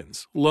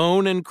transactions,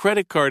 loan and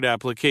credit card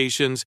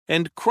applications,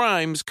 and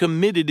crimes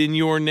committed in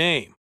your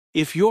name.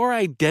 If your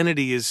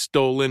identity is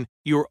stolen,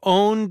 your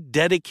own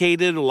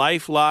dedicated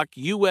LifeLock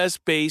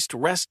U.S.-based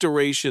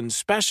restoration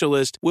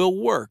specialist will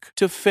work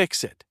to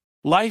fix it.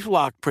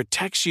 LifeLock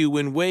protects you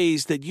in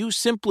ways that you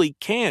simply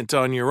can't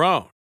on your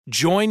own.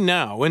 Join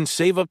now and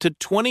save up to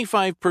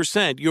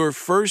 25% your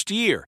first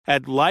year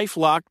at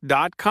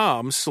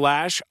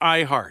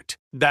LifeLock.com/iHeart.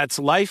 That's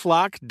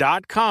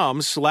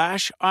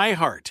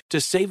LifeLock.com/iHeart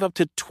to save up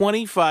to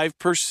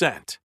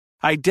 25%.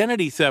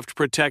 Identity theft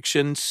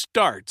protection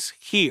starts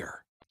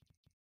here.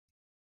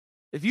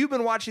 If you've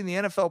been watching the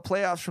NFL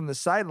playoffs from the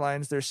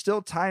sidelines, there's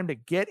still time to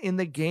get in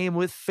the game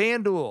with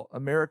FanDuel,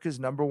 America's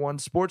 #1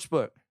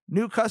 sportsbook.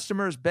 New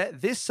customers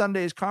bet this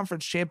Sunday's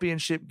conference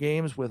championship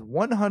games with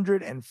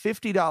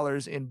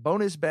 $150 in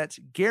bonus bets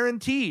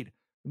guaranteed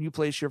when you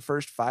place your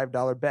first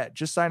 $5 bet.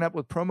 Just sign up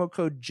with promo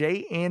code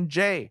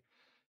J&J.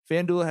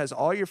 FanDuel has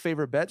all your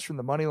favorite bets from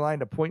the money line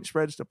to point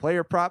spreads to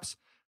player props.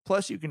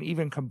 Plus, you can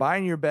even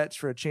combine your bets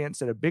for a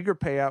chance at a bigger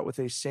payout with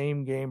a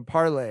same-game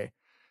parlay.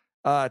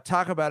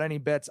 Talk about any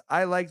bets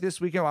I like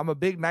this weekend. I'm a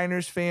big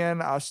Niners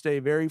fan. I'll stay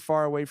very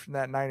far away from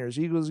that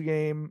Niners-Eagles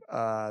game.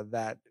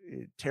 That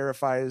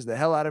terrifies the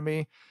hell out of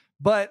me.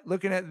 But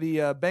looking at the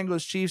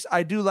Bengals-Chiefs,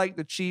 I do like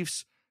the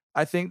Chiefs.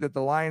 I think that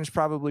the Lions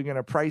probably going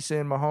to price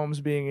in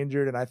Mahomes being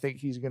injured, and I think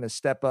he's going to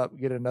step up,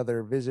 get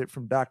another visit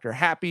from Dr.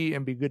 Happy,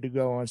 and be good to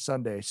go on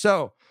Sunday.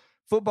 So,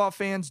 football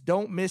fans,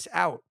 don't miss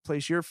out.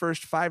 Place your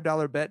first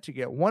 $5 bet to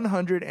get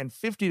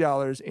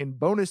 $150 in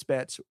bonus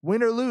bets,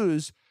 win or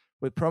lose,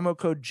 with promo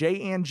code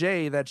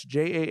J&J, that's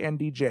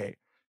Jandj.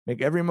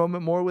 Make every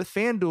moment more with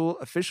FanDuel,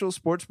 official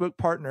sportsbook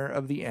partner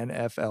of the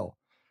NFL.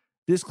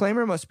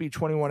 Disclaimer, must be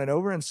 21 and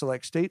over in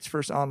select states.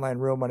 First online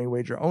real money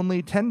wager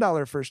only.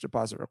 $10 first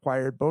deposit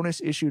required.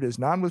 Bonus issued as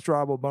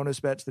non-withdrawable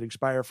bonus bets that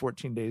expire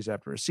 14 days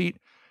after receipt.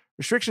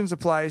 Restrictions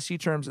apply. See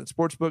terms at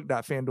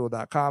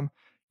sportsbook.fanduel.com.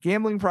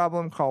 Gambling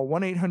problem? Call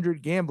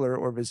 1-800-GAMBLER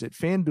or visit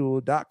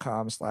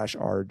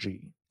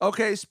fanduel.com/RG.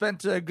 Okay,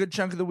 spent a good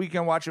chunk of the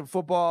weekend watching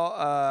football.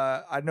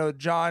 I know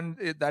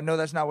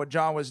that's not what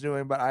John was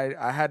doing, but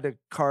I had to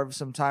carve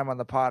some time on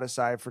the pod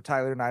aside for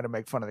Tyler and I to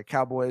make fun of the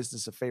Cowboys.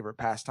 This is a favorite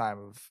pastime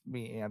of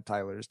me and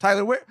Tyler's.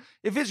 Tyler,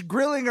 if it's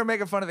grilling or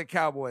making fun of the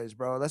Cowboys,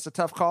 bro, that's a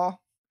tough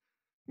call.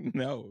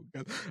 No,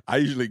 I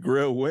usually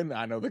grill when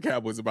I know the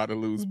Cowboys about to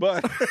lose,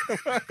 but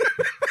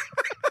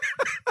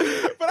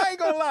but I ain't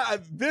gonna lie,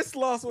 this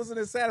loss wasn't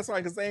as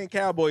satisfying because they ain't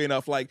Cowboy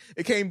enough. Like,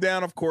 it came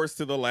down, of course,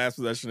 to the last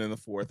possession in the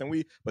fourth,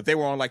 but they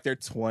were on like their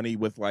 20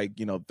 with like,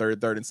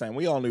 third and second.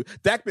 We all knew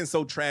Dak been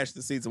so trash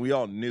this season. We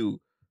all knew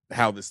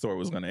how this story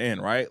was going to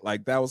end, right?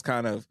 Like, that was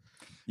kind of,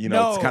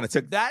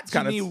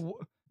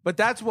 but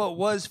that's what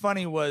was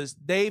funny was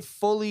they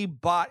fully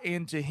bought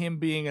into him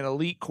being an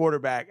elite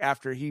quarterback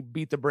after he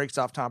beat the brakes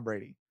off Tom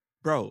Brady.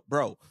 Bro.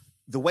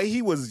 The way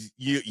he was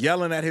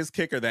yelling at his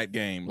kicker that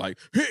game, like,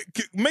 hey,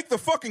 make the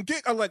fucking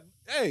kick. I'm like,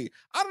 hey,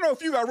 I don't know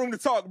if you got room to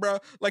talk, bro.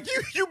 Like,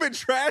 you've been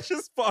trash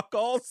as fuck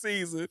all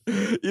season.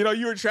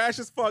 You were trash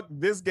as fuck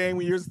this game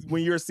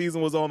when your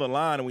season was on the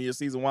line and when your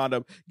season wound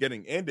up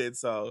getting ended.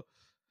 So,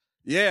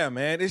 Yeah,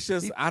 man. It's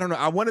just, I don't know.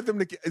 I wanted them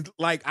to,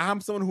 like,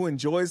 I'm someone who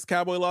enjoys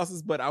Cowboy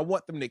losses, but I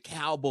want them to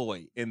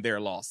cowboy in their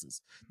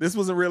losses. This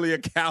wasn't really a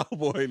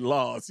Cowboy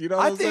loss. You know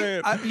what I'm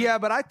saying? Yeah,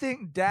 but I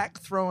think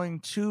Dak throwing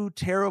 2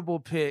 terrible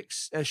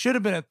picks, should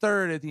have been a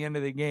third at the end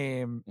of the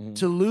game,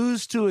 to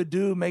lose to a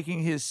dude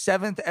making his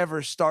 7th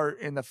ever start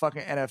in the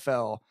fucking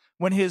NFL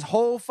when his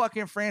whole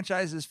fucking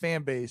franchise's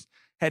fan base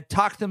had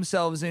talked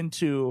themselves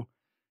into,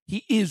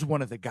 he is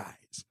one of the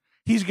guys.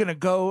 He's going to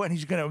go and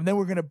then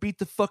we're going to beat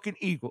the fucking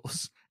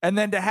Eagles. And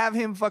then to have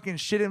him fucking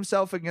shit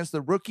himself against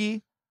the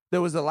rookie that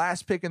was the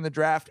last pick in the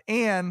draft,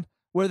 and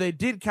where they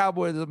did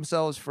cowboy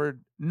themselves for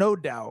no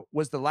doubt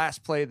was the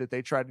last play that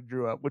they tried to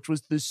drew up, which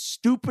was the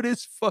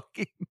stupidest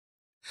fucking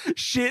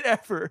shit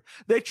ever.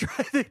 They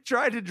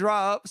tried to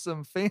draw up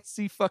some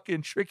fancy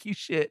fucking tricky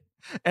shit,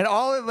 and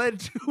all it led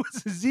to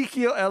was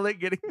Ezekiel Elliott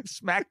getting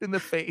smacked in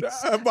the face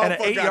and an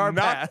 8-yard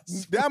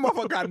pass. That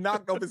motherfucker got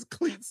knocked off his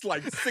cleats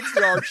like 6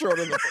 yards short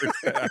in the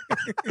first half.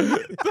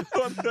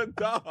 The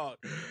dog.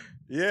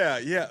 Yeah.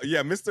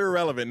 Mr.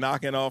 Irrelevant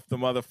knocking off the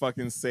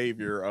motherfucking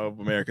savior of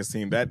America's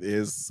team. That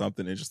is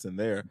something interesting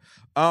there.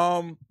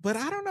 But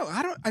I don't know.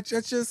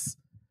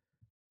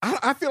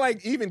 I feel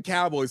like even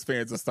Cowboys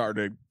fans are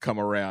starting to come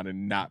around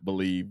and not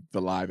believe the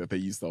lie that they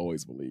used to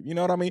always believe. You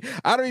know what I mean?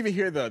 I don't even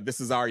hear the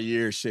 "this is our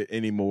year" shit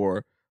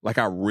anymore like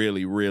I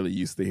really, really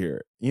used to hear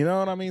it. You know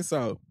what I mean?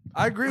 So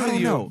I agree with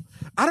you.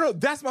 I don't know.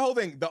 That's my whole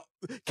thing. The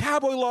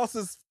Cowboy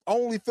losses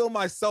only fill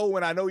my soul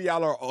when I know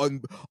y'all are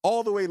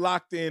all the way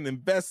locked in,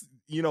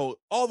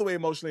 all the way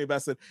emotionally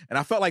invested. And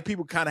I felt like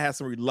people kind of had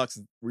some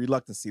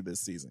reluctancy this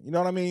season. You know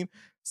what I mean?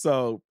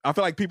 So I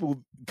feel like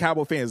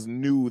Cowboy fans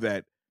knew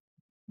that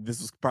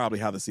this was probably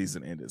how the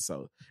season ended.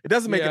 So it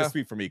doesn't make it a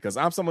sweep for me because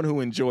I'm someone who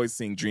enjoys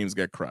seeing dreams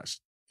get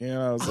crushed. You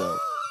know, so.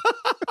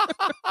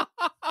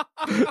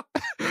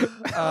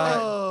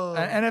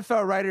 An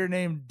NFL writer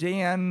named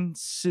Dan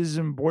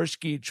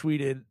Szymborski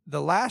tweeted,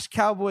 the last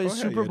Cowboys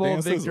Super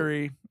Bowl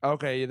victory.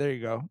 Okay, there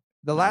you go.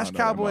 The last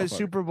Cowboys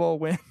Super Bowl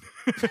win.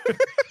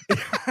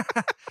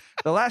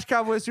 The last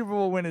Cowboys Super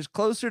Bowl win is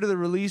closer to the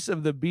release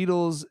of the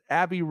Beatles'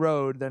 Abbey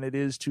Road than it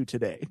is to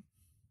today.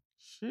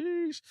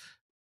 Sheesh.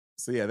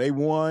 So yeah, they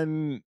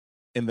won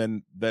in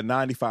the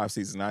 95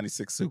 season,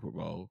 96 Super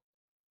Bowl.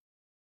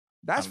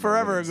 That's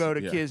forever ago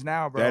to kids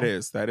now, bro. That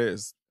is.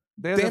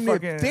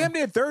 Damn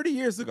near 30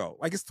 years ago.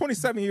 Like, it's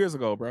 27 years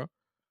ago, bro.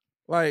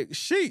 Like,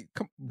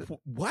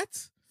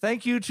 what?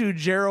 Thank you to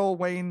Gerald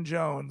Wayne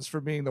Jones for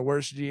being the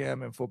worst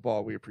GM in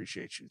football. We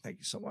appreciate you. Thank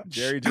you so much.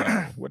 Jerry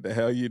Jones, what the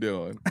hell you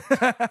doing?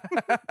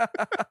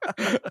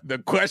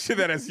 The question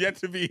that has yet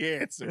to be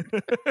answered.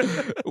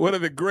 One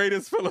of the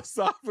greatest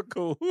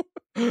philosophical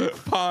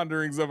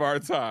ponderings of our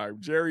time.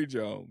 Jerry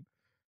Jones.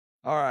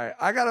 All right.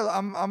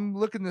 I'm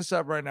looking this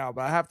up right now,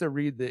 but I have to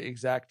read the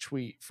exact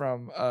tweet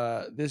from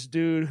this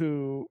dude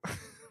who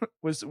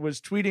was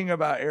tweeting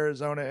about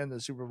Arizona in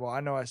the Super Bowl.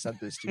 I know I sent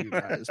this to you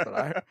guys,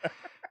 but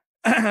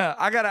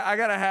I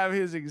gotta have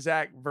his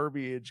exact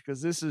verbiage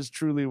because this is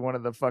truly one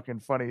of the fucking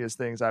funniest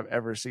things I've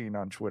ever seen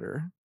on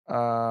Twitter.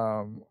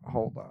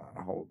 Hold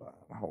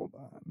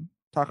on.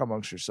 Talk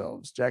amongst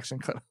yourselves. Jackson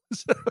cut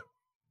us.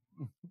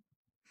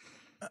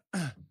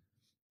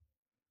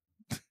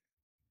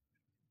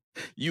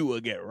 You will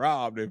get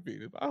robbed if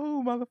it.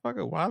 Oh,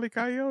 motherfucker, Wile E.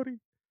 Coyote.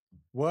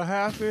 What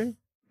happened?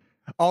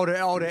 Oh, the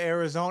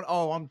Arizona.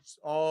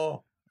 Yeah,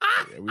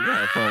 we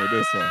got fun with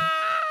this one.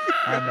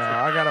 I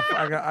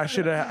know. I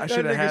should have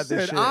had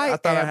this shit. I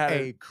thought I had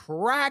had a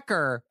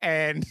cracker,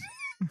 and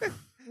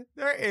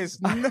there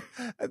is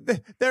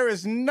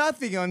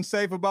nothing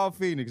unsafe about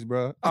Phoenix,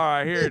 bro. All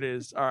right, here it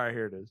is. All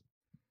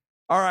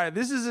right,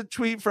 this is a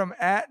tweet from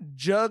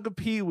 @Jug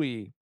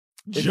Peewee.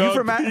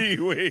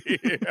 Peewee.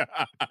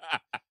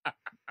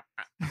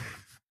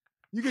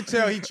 You can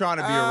tell he's trying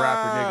to be a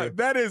rapper, nigga.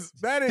 That is.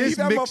 His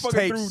That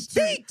motherfucker threw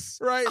stinks,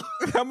 right?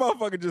 That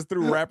motherfucker just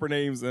threw rapper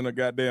names in a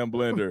goddamn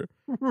blender.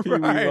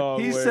 Right.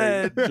 He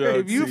said,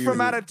 if you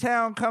from out of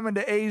town coming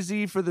to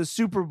AZ for the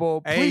Super Bowl,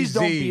 please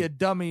don't be a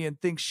dummy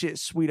and think shit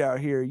sweet out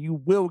here. You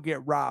will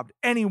get robbed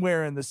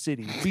anywhere in the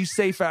city. Be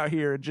safe out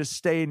here and just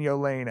stay in your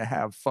lane and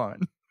have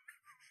fun.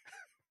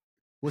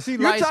 Was he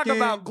You're talking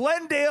about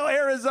Glendale,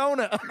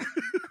 Arizona.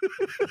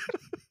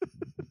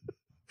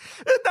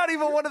 It's not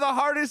even one of the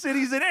hardest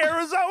cities in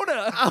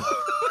Arizona.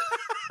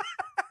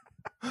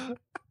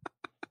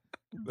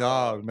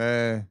 Dog,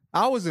 man.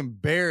 I was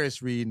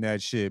embarrassed reading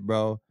that shit,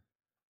 bro.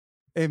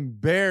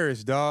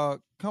 Embarrassed,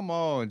 dog. Come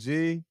on,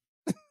 G.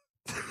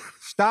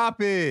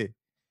 Stop it.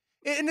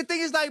 And the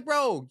thing is, like,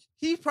 bro,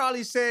 he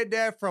probably said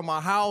that from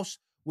a house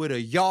with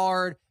a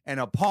yard and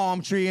a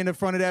palm tree in the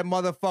front of that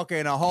motherfucker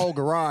and a whole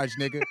garage,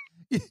 nigga.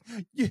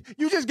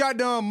 You just got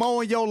done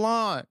mowing your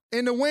lawn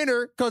in the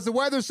winter because the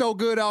weather's so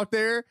good out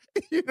there.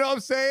 You know what I'm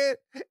saying?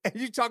 And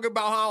you talking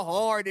about how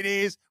hard it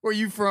is where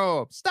you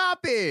from. Stop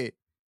it.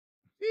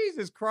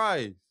 Jesus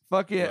Christ.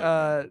 Fucking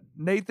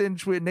Nathan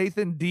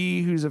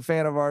D, who's a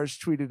fan of ours,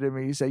 tweeted at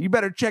me. He said, you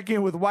better check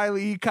in with Wile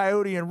E.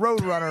 Coyote and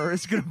Roadrunner or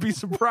it's going to be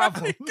some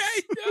problems.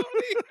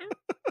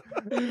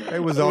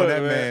 It was on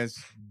that man's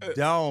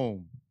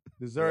dome.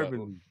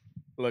 Deservedly.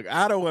 Look,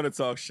 I don't want to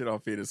talk shit on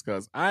Phoenix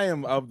because I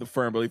am of the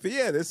firm belief that,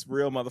 yeah, there's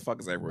real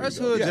motherfuckers everywhere. That's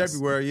hoods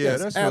everywhere. Yeah,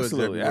 that's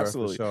absolutely, hoods everywhere,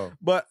 absolutely. for sure.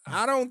 But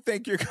I don't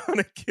think you're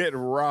gonna get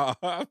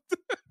robbed.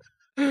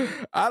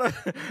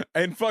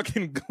 And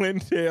fucking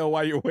Glendale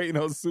while you're waiting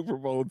on Super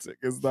Bowl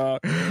tickets,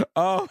 dog.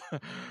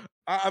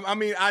 I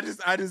mean,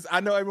 I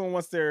know everyone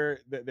wants their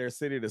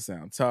city to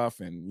sound tough,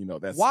 and you know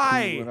that's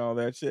why cool and all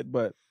that shit,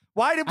 but.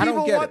 Why do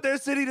people want their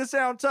city to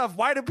sound tough?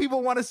 Why do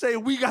people want to say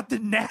we got the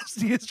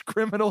nastiest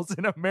criminals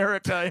in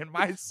America in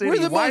my city? We're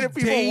the Why most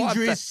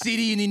dangerous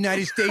city in the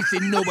United States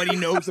that nobody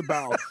knows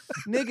about.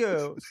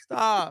 Nigga,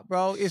 stop,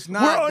 bro. It's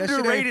not. We're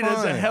underrated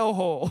as a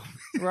hellhole.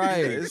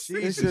 Right. It's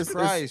just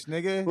Christ,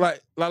 nigga.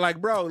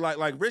 Like, bro,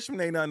 like Richmond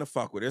ain't nothing to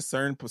fuck with. There's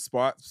certain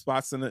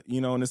spots in the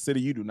in the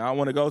city you do not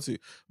want to go to.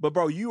 But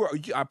bro,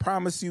 I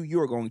promise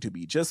you are going to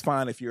be just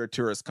fine if you're a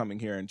tourist coming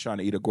here and trying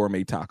to eat a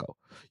gourmet taco.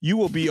 You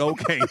will be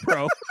okay,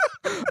 bro.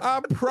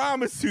 I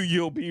promise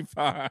you'll be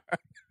fine.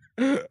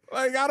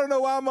 Like, I don't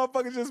know why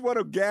motherfuckers just want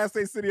to gas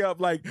their city up.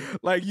 Like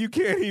you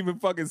can't even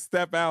fucking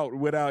step out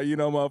without,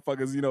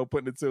 motherfuckers,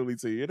 putting the toolie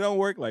to you. It don't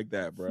work like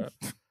that, bro.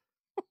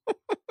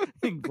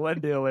 In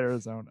Glendale,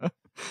 Arizona.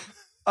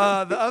 The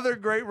other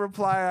great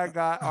reply I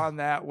got on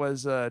that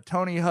was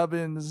Tony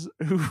Hubbins,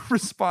 who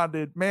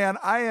responded, "Man,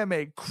 I am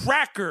a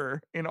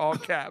cracker," in all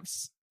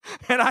caps.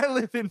 "And I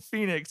live in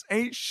Phoenix.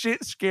 Ain't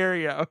shit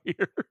scary out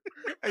here."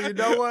 And you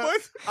know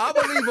what? I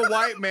believe a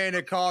white man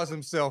that calls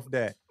himself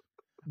that.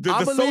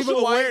 I believe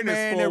social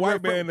awareness for a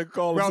white man to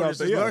call himself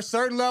that. There's a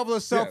certain level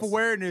of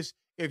self-awareness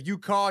if you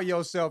call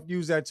yourself,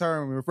 use that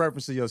term in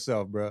reference to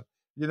yourself, bro.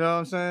 You know what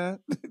I'm saying?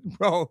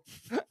 Bro,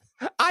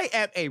 I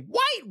am a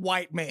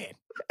white man.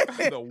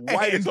 The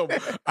whitest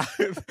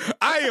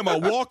I am a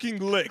walking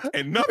lick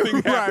and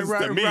nothing happens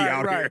to me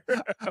out here.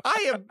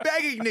 I am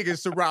begging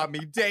niggas to rob me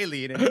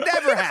daily and it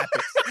never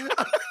happens.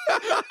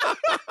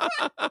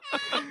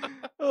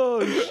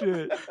 Oh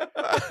shit.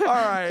 All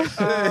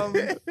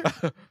right.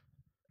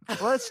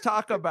 Let's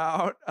talk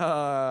about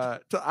I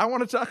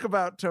want to talk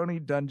about Tony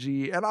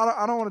Dungy, and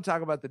I don't want to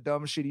talk about the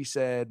dumb shit he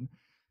said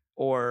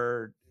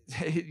or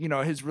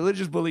his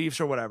religious beliefs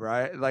or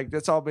whatever.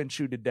 That's all been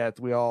chewed to death.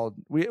 We all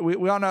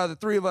know how the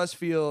three of us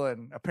feel,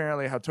 and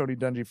apparently how Tony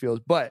Dungy feels.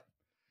 But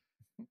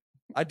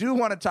I do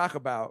want to talk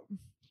about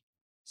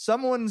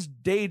someone's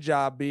day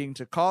job being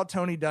to call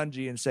Tony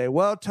Dungy and say,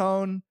 "Well,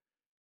 Tone,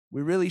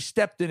 we really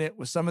stepped in it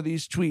with some of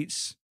these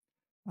tweets.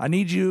 I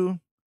need you,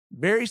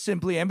 very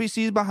simply,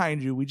 NBC's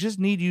behind you. We just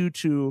need you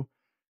to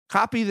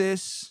copy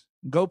this,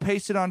 go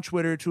paste it on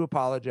Twitter to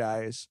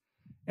apologize,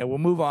 and we'll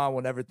move on.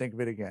 We'll never think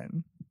of it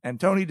again." And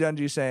Tony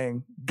Dungy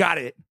saying, "Got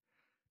it,"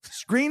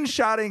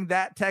 screenshotting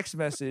that text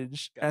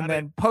message and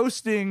then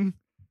posting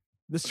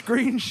the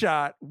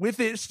screenshot with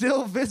it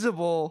still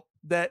visible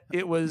that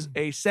it was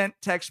a sent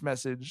text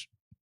message,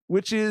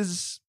 which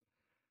is,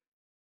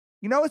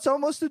 it's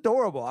almost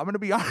adorable. I'm going to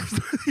be honest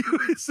with you.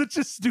 It's such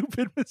a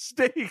stupid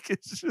mistake.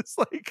 It's just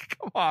like,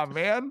 come on,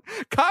 man.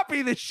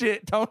 Copy the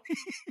shit, Tony.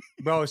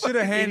 Bro, should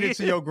have handed it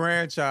to your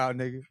grandchild,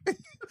 nigga.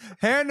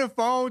 Hand the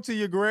phone to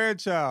your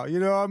grandchild. You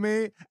know what I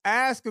mean?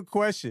 Ask a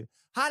question.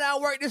 How do I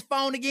work this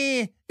phone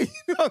again? You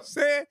know what I'm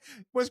saying?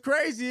 What's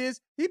crazy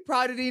is he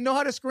probably didn't know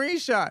how to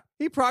screenshot.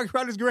 He probably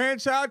brought his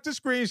grandchild to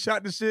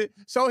screenshot the shit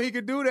so he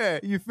could do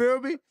that. You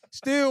feel me?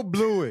 Still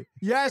blew it.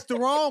 You asked the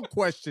wrong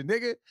question,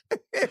 nigga.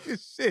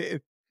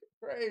 Shit.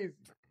 Crazy.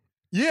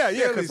 Yeah.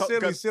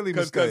 Silly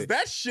mistake. Because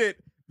that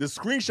shit, the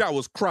screenshot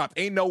was cropped.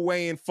 Ain't no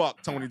way in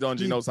fuck Tony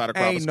Dungy knows how to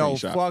crop a screenshot.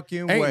 Ain't no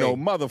fucking way. Ain't no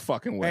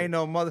motherfucking way. Ain't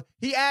no mother.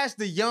 He asked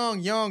the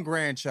young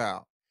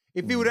grandchild.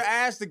 If he would have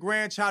asked the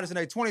grandchild in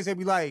their 20s, they'd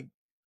be like,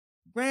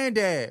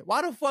 "Granddad,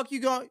 why the fuck they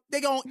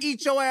gonna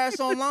eat your ass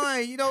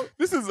online?"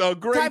 This is a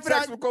great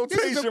text with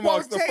quotation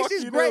marks. The fuck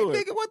you great,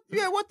 doing?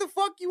 Nigga, what the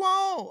fuck you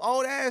on?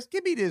 Old ass,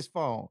 give me this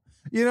phone.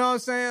 You know what I'm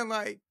saying?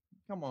 Like,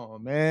 come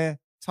on, man.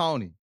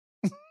 Tony.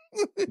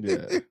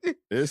 Yeah.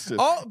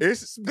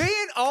 It's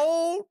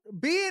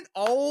being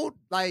old,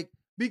 like,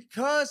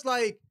 because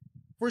like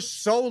for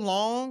so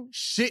long,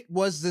 shit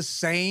was the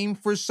same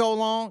for so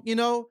long,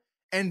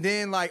 and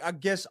then like I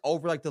guess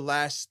over like the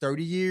last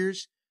 30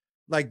 years,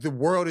 like the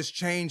world has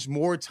changed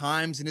more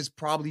times than it's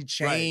probably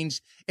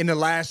changed in the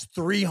last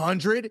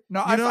 300.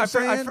 No,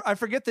 I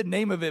forget the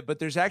name of it, but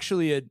there's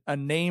actually a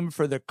name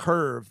for the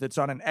curve that's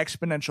on an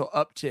exponential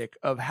uptick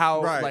of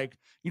how like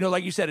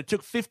you said, it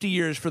took 50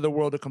 years for the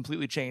world to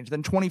completely change,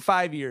 then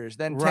 25 years,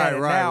 then 10.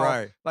 And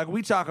now, like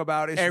we talk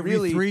about, it's every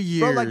really 3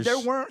 years. Bro, like there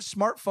weren't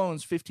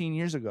smartphones 15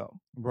 years ago.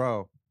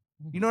 Bro.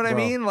 You know what I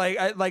mean?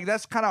 Like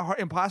that's kind of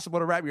impossible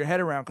to wrap your head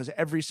around because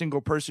every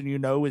single person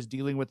is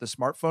dealing with the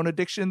smartphone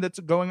addiction that's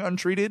going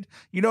untreated.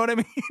 You know what I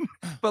mean?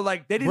 But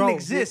like they didn't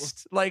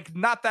exist like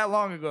not that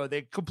long ago.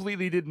 They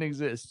completely didn't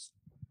exist.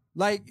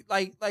 I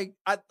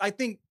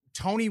think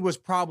Tony was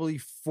probably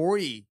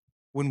 40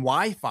 when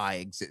Wi-Fi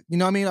existed. You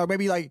know what I mean? Or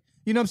maybe like,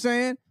 you know what I'm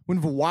saying? When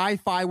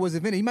Wi-Fi was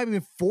invented, he might have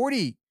been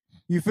 40.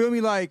 You feel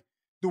me? Like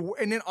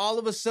and then all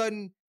of a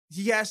sudden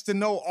he has to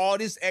know all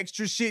this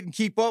extra shit and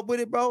keep up with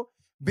it, bro.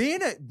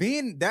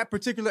 being that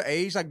particular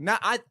age, like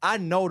I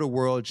know the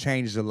world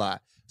changes a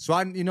lot. So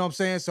you know what I'm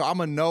saying? So I'm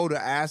gonna know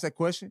to ask that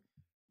question.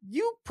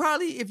 You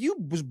probably, if you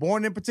was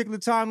born in a particular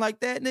time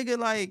like that, nigga,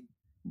 like,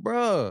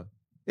 bruh,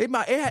 it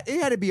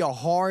had to be a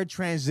hard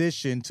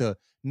transition to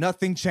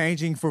nothing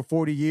changing for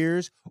 40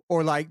 years,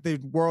 or like the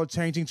world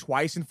changing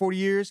twice in 40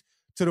 years,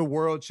 to the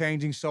world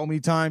changing so many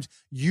times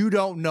you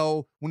don't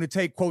know when to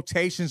take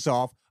quotations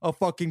off a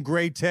fucking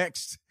gray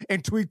text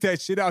and tweet that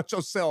shit out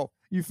yourself.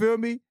 You feel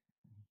me?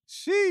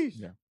 Sheesh.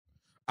 Yeah.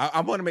 I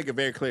want to make it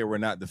very clear we're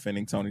not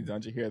defending Tony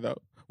Dungy here, though.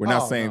 We're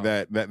not saying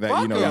that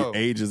you know,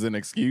 age is an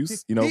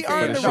excuse. You know, he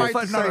earned the right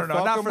to say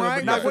fuck him,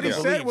 right? Not what he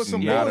said was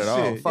some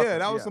bullshit. Yeah,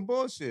 that was some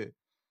bullshit.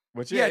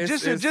 But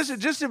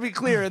just to be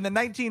clear, in the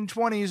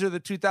 1920s or the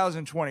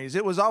 2020s,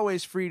 it was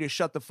always free to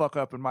shut the fuck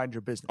up and mind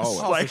your business.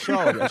 For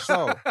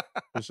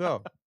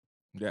sure.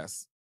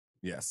 Yes.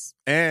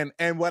 And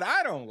what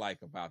I don't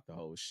like about the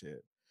whole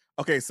shit.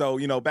 Okay, so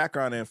you know,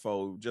 background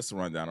info, just to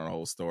run down on the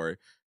whole story.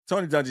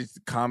 Tony Dungy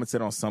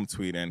commented on some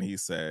tweet and he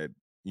said,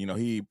 you know,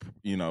 he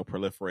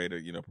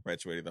perpetuated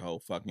the whole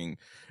fucking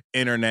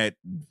internet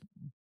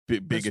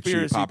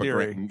bigotry,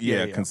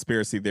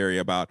 conspiracy theory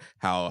about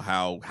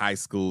how high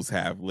schools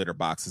have litter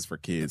boxes for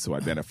kids who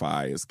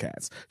identify as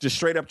cats. Just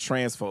straight up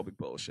transphobic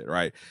bullshit,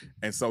 right?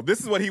 And so this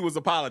is what he was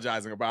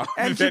apologizing about.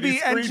 And to be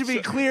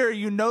clear,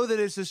 you know that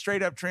it's a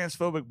straight up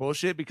transphobic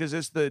bullshit because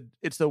it's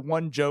the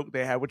one joke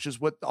they had, which is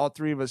what all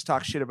three of us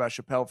talk shit about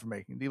Chappelle for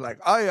making. They like,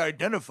 I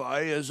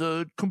identify as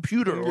a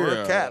computer or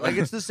a cat. Like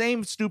it's the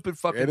same stupid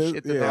fucking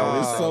shit that they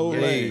always say. It's so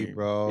lame,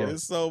 bro.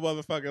 It's so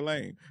motherfucking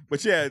lame.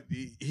 But yeah,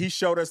 he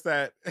showed us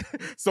that.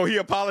 So he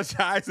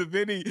apologized, and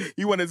then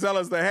he wanted to tell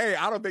us that, hey,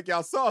 I don't think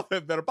y'all saw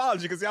that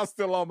apology because y'all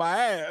still on my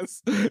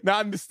ass. Now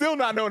I'm still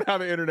not knowing how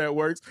the internet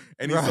works.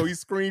 And so he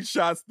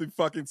screenshots the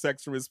fucking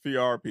text from his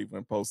PR people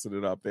and posted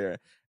it up there.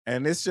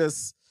 And it's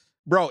just,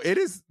 bro, it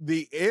is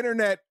the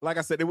internet. Like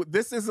I said,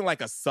 this isn't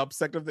like a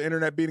subsect of the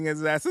internet beating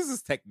his ass. This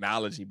is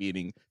technology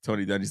beating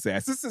Tony Dungy's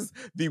ass. This is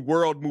the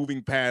world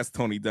moving past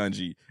Tony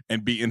Dungy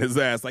and beating his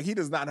ass. Like he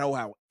does not know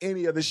how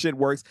any of this shit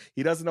works.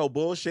 He doesn't know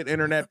bullshit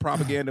internet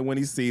propaganda when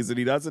he sees it.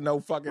 He doesn't know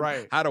fucking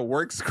how to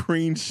work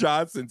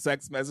screenshots and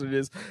text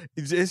messages.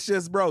 It's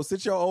just, bro,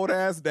 sit your old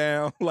ass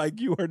down.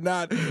 Like you are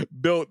not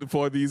built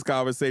for these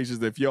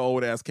conversations if your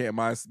old ass can't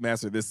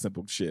master this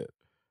simple shit.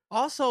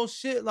 Also,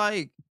 shit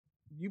like,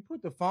 you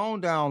put the phone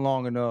down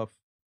long enough,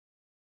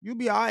 you'll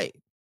be all right.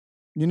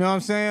 You know what I'm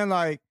saying?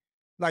 Like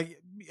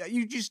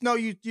you just know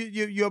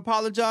you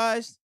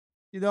apologized,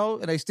 you know,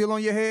 and they still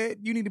on your head.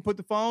 You need to put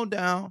the phone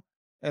down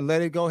and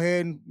let it go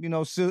ahead and, you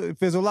know,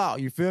 fizzle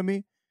out. You feel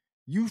me?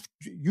 You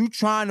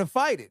trying to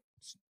fight it.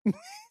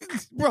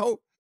 Bro,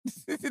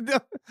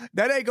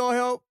 that ain't gonna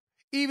help.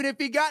 Even if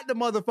he got the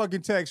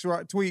motherfucking text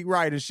tweet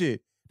right and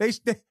shit.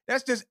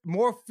 That's just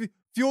more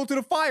fuel to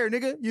the fire,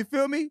 nigga. You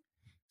feel me?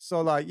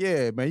 So like,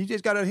 yeah, man, you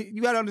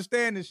gotta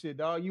understand this shit,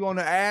 dog. You on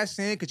the ass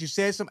end because you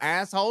said some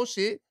asshole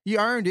shit. You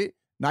earned it.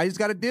 Now you just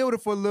gotta deal with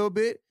it for a little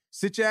bit.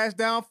 Sit your ass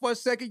down for a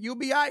second. You'll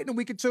be all right in a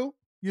week or two.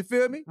 You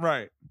feel me?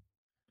 Right.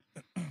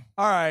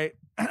 All right.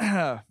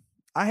 I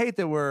hate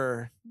that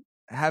we're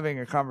having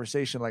a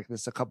conversation like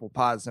this a couple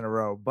pods in a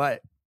row,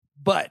 but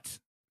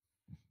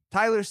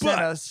Tyler sent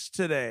us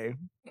today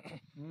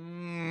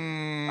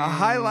a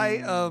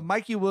highlight of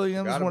Mikey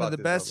Williams, one of the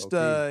best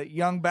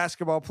young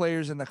basketball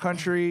players in the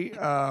country.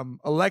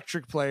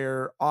 Electric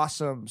player,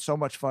 awesome, so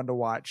much fun to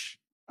watch.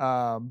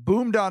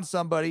 Boomed on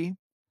somebody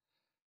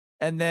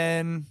and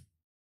then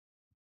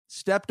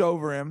stepped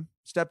on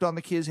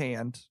the kid's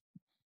hand,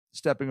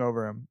 stepping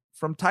over him.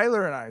 From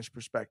Tyler and I's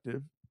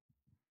perspective,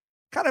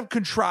 kind of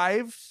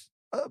contrived,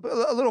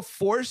 a little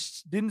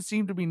forced, didn't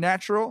seem to be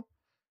natural.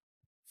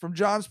 From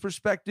John's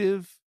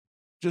perspective,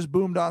 just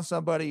boomed on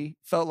somebody,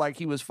 felt like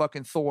he was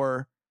fucking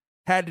Thor,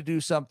 had to do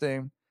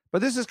something.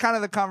 But this is kind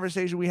of the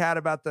conversation we had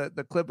about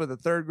the clip of the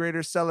third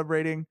graders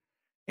celebrating.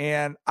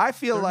 And I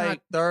feel They're like not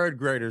third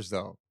graders,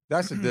 though.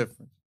 That's the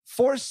difference.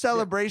 Forced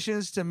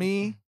celebrations to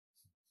me,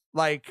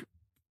 like,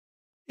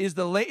 is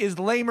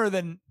lamer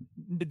than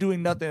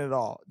doing nothing at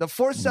all. The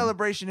forced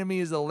celebration to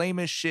me is the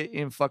lamest shit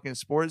in fucking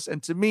sports.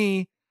 And to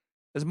me,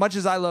 as much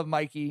as I love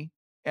Mikey,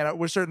 and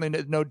we're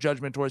certainly no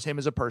judgment towards him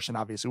as a person,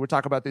 obviously. We're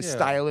talking about this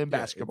style in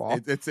basketball.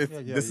 This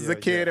is a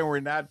kid, and we're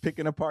not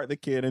picking apart the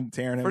kid and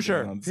tearing him for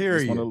sure. down.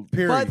 Period.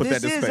 But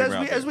this is,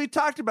 as we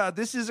talked about,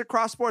 this is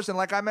across sports. And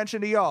like I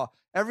mentioned to y'all,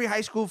 every high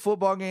school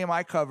football game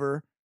I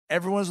cover,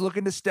 everyone's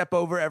looking to step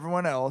over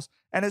everyone else.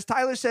 And as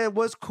Tyler said,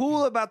 what's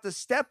cool about the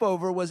step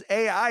over was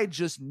AI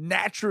just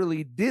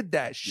naturally did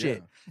that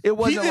shit. Yeah. It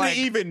wasn't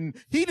he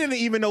didn't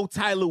even know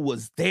Tyler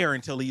was there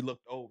until he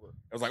looked over.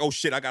 I was like, oh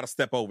shit, I got to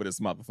step over this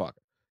motherfucker.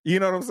 You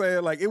know what I'm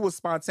saying? Like, it was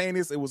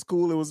spontaneous. It was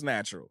cool. It was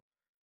natural.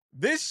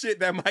 This shit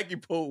that Mikey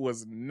pulled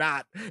was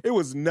not. It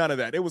was none of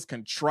that. It was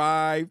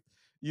contrived.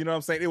 You know what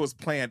I'm saying? It was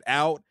planned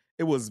out.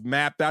 It was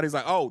mapped out. He's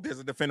like, oh, there's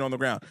a defender on the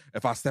ground.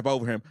 If I step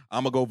over him,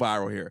 I'm going to go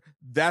viral here.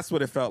 That's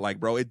what it felt like,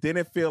 bro. It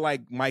didn't feel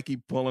like Mikey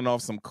pulling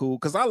off some cool,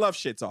 because I love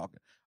shit talking.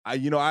 I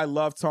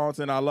love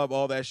taunting. I love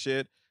all that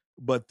shit.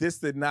 but this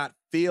did not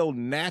feel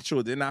natural.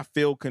 It did not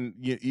feel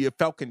it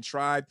felt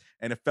contrived,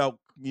 and it felt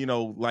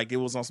like it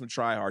was on some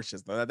try hard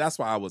shit. That's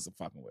why I wasn't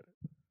fucking with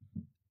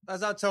it.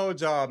 As I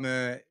told y'all,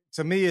 man,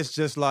 to me it's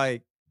just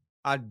like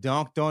I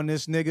dunked on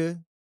this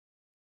nigga,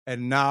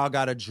 and now I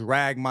gotta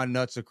drag my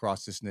nuts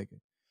across this nigga.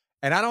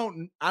 And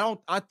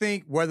I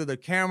think whether the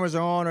cameras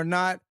are on or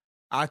not,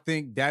 I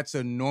think that's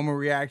a normal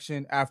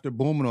reaction after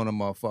booming on a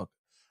motherfucker.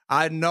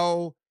 I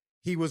know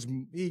he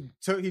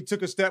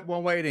took a step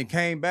one way, then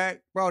came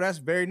back. Bro, that's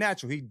very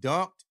natural. He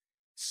dunked,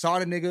 saw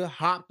the nigga,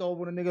 hopped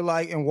over the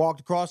nigga and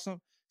walked across him.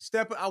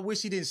 I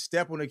wish he didn't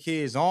step on the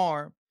kid's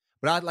arm.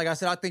 But like I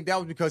said, I think that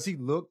was because he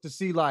looked to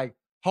see he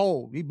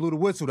blew the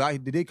whistle.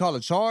 Did they call a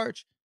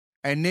charge?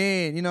 And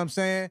then, you know what I'm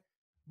saying?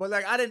 But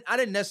I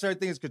didn't necessarily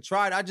think it's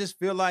contrived. I just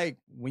feel like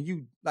when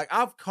you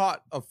I've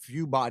caught a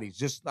few bodies.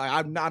 Just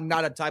I'm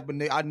not a type of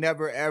nigga. I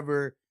never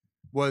ever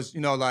was,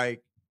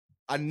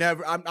 I'm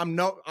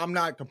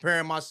not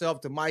comparing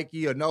myself to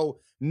Mikey or no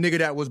nigga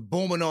that was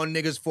booming on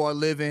niggas for a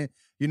living.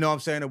 You know what I'm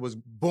saying? It was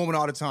booming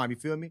all the time. You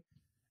feel me?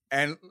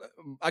 And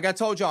like I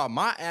told y'all,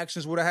 my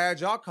actions would have had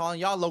y'all calling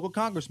y'all local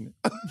congressmen.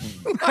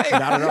 Not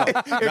at all.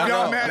 If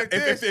y'all mad at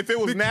this. If it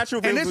was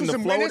natural, if it was in the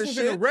Florida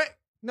shit.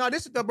 No,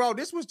 this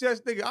was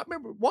just, nigga, I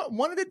remember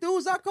one of the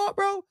dudes I caught,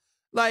 bro,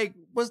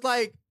 was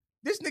like,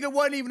 this nigga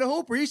wasn't even a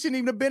hooper. He shouldn't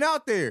even have been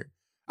out there.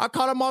 I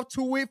caught him off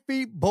 2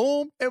 feet,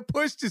 boom, and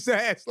pushed his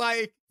ass.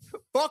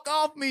 Fuck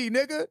off me,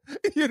 nigga.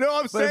 You know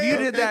what I'm saying? But if you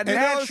did that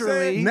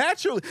naturally,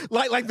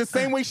 like the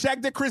same way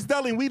Shaq did Chris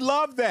Dudley, we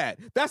love that.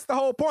 That's the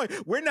whole point.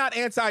 We're not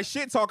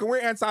anti-shit talking. We're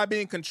anti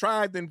being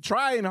contrived and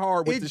trying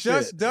hard with the shit. It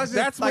just doesn't.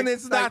 That's when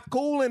it's not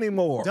cool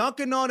anymore.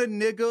 Dunking on a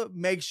nigga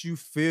makes you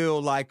feel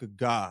like a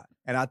god,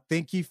 and I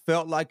think he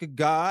felt like a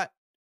god.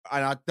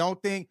 And I don't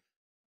think,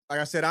 like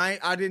I said,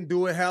 I didn't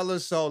do it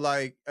hella, so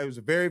it was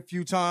very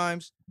few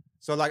times.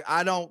 So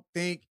I don't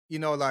think,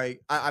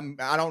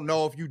 I don't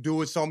know if you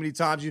do it so many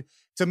times.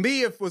 To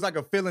me, it was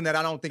a feeling that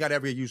I don't think I'd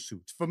ever get used to.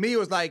 For me, it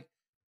was like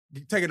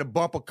taking a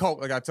bump of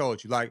coke, like I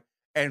told you.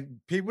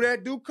 And people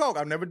that do coke,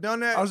 I've never done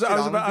that. I was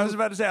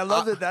about to say, I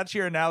love that that's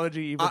your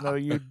analogy, even though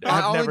you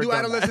I only never do done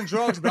adolescent that.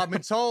 drugs, but I've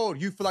been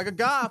told you feel like a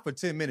god for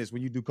 10 minutes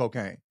when you do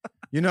cocaine.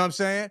 You know what I'm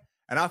saying?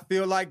 And I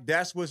feel like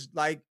that's what's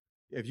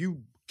if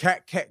you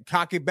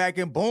cock it back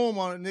and boom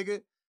on a nigga,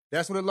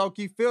 that's what it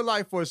low-key feel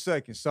like for a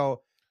second.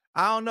 So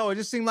I don't know. It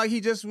just seemed like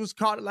he just was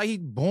caught, he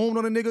boomed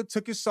on a nigga,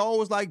 took his soul,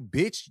 was like,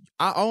 bitch,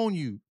 I own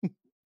you.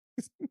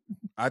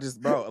 I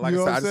just, bro, like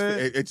I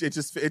said, it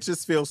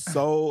just feels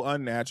so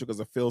unnatural because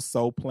it feels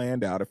so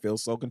planned out. It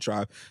feels so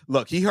contrived.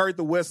 Look, he heard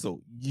the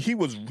whistle. He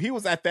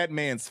was at that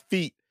man's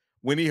feet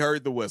when he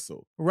heard the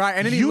whistle. Right,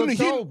 and then he looked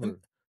over.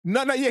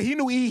 He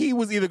knew he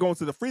was either going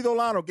to the free throw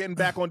line or getting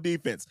back on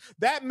defense.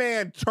 That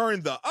man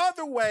turned the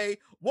other way,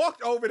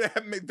 walked over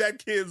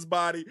that kid's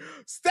body,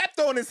 stepped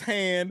on his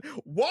hand,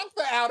 walked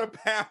the out of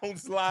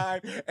bounds line,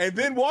 and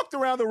then walked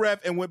around the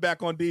ref and went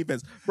back on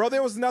defense. Bro,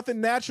 there was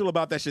nothing natural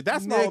about that shit.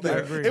 That's my whole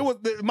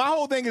thing. My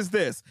whole thing is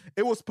this.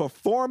 It was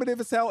performative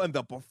as hell, and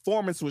the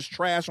performance was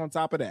trash on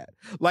top of that.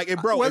 Whether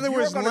it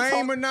was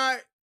lame or not,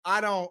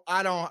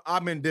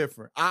 I'm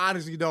indifferent. I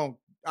honestly don't.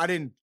 I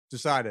didn't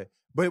decide it.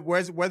 But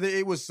whether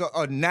it was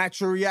a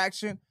natural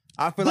reaction,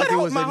 I feel like it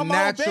was a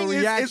natural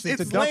reaction.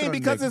 It's lame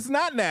because it's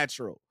not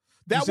natural.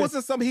 That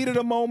wasn't some heat of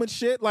the moment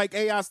shit like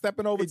AI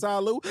stepping over Ty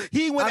Lue.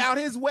 He went out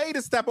his way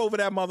to step over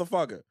that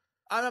motherfucker.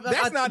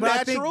 That's not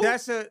natural.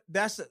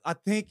 I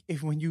think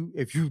if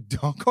you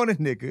dunk on a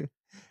nigga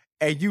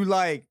and you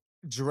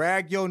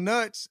drag your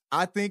nuts,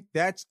 I think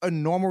that's a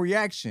normal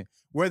reaction.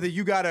 Whether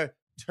you gotta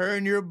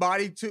turn your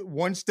body to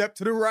one step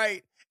to the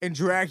right and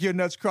drag your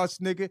nuts across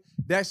the nigga,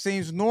 that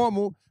seems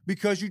normal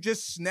because you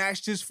just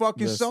snatched his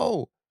fucking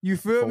soul. You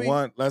feel me? For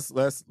one,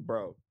 let's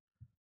bro.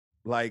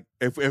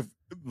 If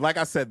like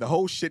I said, the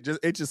whole shit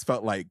just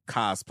felt like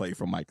cosplay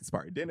from Mikey's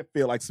party. It didn't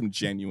feel like some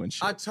genuine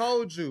shit. I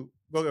told you.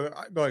 Go ahead.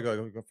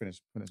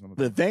 Finish.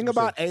 The thing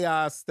about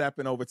AI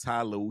stepping over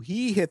Ty Lue,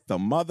 he hit the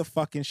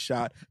motherfucking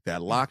shot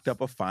that locked up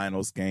a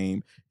finals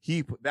game.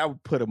 That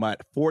would put him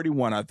at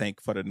 41, I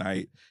think, for the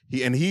night.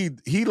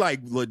 He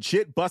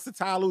legit busted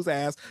Ty Lue's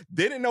ass.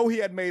 Didn't know he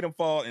had made him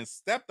fall and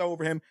stepped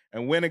over him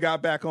and went and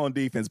got back on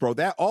defense, bro.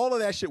 All of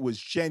that shit was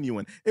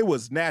genuine. It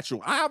was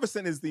natural.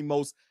 Iverson is the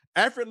most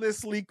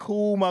effortlessly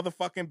cool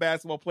motherfucking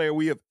basketball player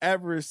we have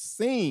ever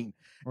seen.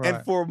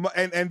 Right.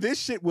 And this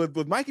shit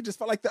with Mikey just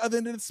felt like the other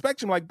end of the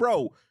spectrum.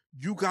 Bro,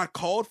 you got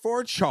called for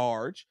a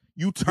charge.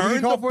 You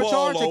turned the ball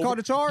over. They called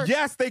a charge?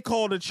 Yes, they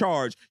called a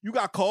charge. You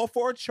got called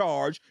for a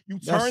charge. You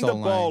turned the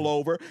ball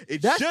over.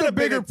 That's the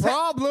bigger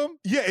problem.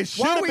 Yeah, it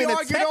should have been a Why are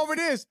we arguing over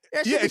this?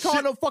 That should be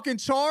called no fucking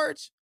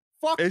charge.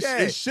 Fuck that.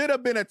 It should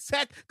have been a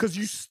tech because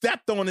you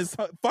stepped on his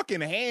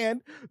fucking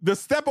hand. The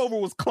step over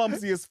was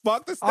clumsy as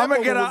fuck. I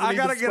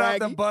gotta get off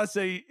the bus.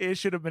 It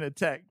should have been a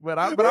tech, but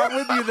I'm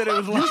with you that it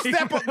was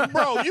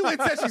you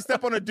intentionally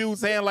step on a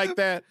dude's hand like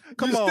that.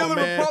 Come on,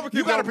 man.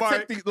 You gotta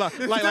protect these.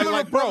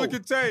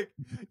 Republican take.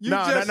 You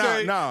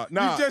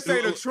just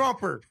say the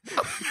Trumper.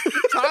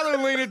 Tyler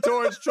leaning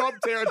towards Trump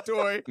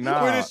territory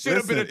when it should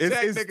have been a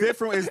tech. It's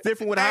different. It's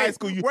different with high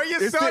school. Wear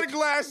your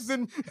sunglasses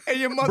and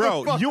your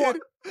motherfucking bro.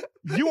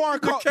 You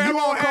aren't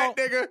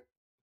nigga.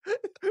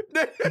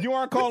 You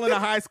aren't calling a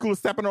high schooler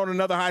stepping on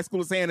another high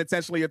schooler's hand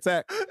intentionally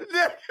attack.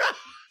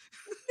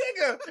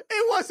 Nigga,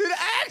 it was an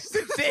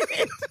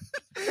accident.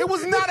 It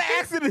was not an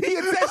accident. He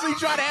intentionally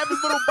tried to have his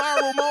little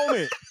viral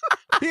moment.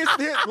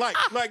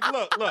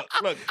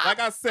 Look. Like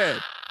I said,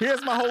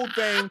 here's my whole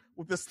thing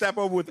with the step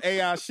over with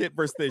AI shit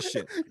versus this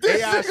shit.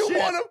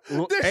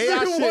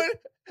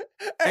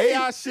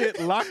 AI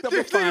shit locked up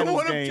a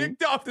finals game.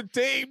 Kicked off the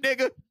team,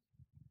 nigga.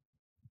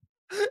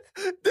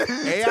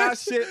 AI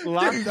shit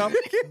locked up.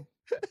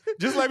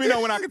 Just let me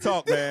know when I can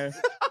talk, man.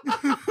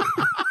 Go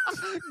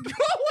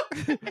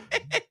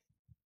ahead.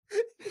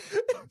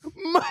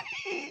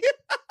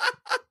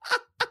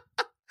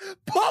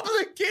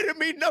 Public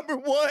enemy number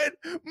one,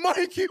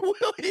 Mikey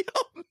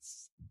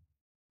Williams.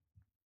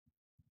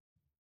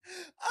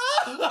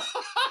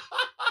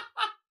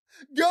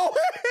 Go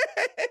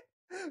ahead.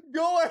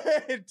 Go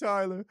ahead,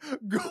 Tyler.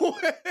 Go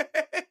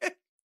ahead.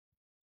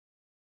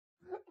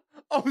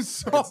 I'm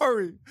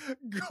sorry.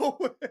 Go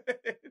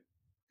ahead.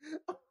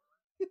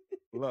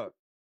 Look.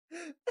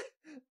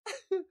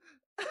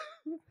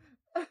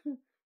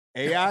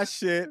 AI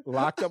shit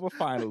locked up a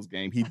finals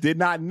game. He did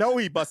not know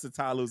he busted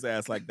Ty Lue's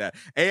ass like that.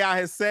 AI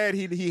has said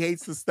he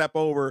hates to step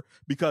over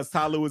because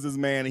Ty Lue is his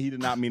man and he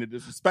did not mean to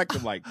disrespect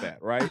him like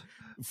that, right?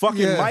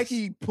 Fucking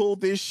Mikey pulled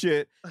this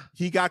shit.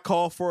 He got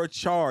called for a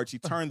charge. He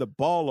turned the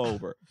ball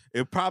over.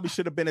 It probably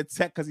should have been a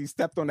tech because he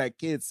stepped on that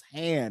kid's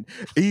hand.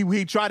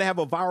 He tried to have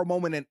a viral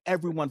moment and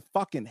everyone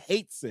fucking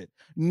hates it.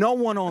 No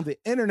one on the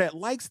internet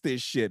likes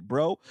this shit,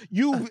 bro.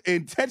 You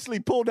intentionally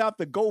pulled out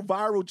the go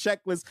viral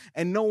checklist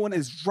and no one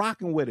is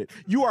rocking with it.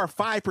 You are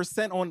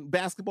 5% on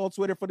basketball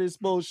Twitter for this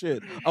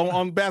bullshit.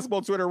 On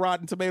basketball Twitter,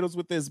 Rotten Tomatoes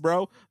with this,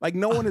 bro. Like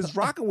no one is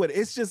rocking with it.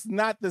 It's just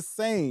not the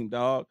same,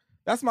 dog.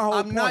 That's my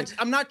whole point.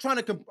 I'm not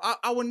trying to.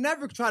 I would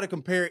never try to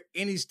compare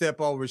any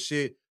step over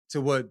shit to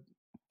what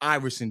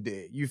Iverson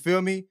did. You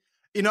feel me?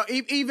 You know,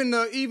 even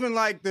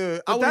like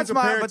the. But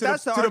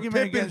that's the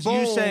argument against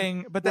you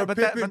saying. But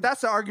Pippen,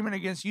 that's the argument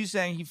against you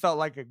saying he felt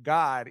like a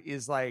god.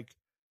 Is like,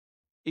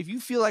 if you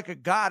feel like a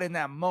god in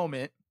that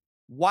moment,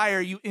 why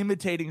are you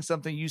imitating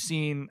something you've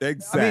seen?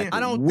 Exactly. I mean, I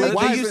don't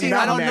think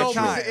I don't know if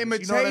it's an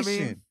imitation. You know what I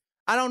mean?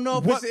 I don't know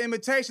if it's an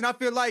imitation. I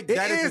feel like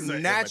that is a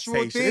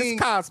natural thing.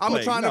 It's cosplay.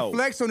 I'm trying to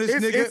flex on this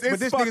nigga, but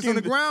this nigga's on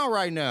the ground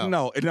right now.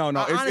 No.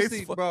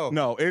 Honestly, bro.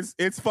 No,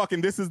 it's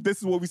fucking. This is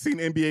what we've seen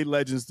NBA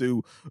legends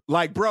do.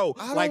 Like, bro,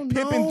 like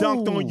Pippen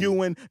dunked on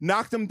Ewing,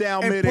 knocked him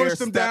down and midair,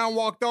 pushed him down,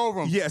 walked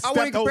over him. Yes, I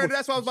wouldn't compare.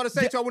 That's what I was about to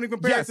say. So I wouldn't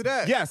compare it to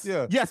that.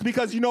 Yes,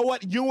 because you know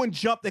what? Ewing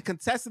jumped and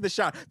contested the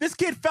shot. This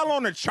kid fell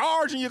on a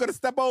charge, and you're gonna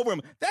step over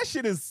him. That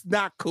shit is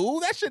not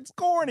cool. That shit's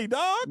corny,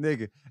 dog.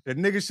 Nigga, the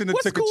nigga shouldn't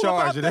have took cool a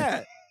charge of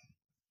that.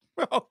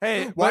 Bro,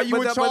 hey, why you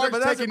in charge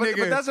but taking nigga?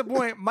 But that's the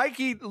point.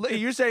 Mikey,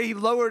 you're saying he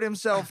lowered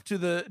himself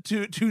to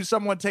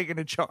someone taking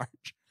a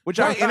charge, which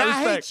I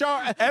hate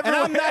charge.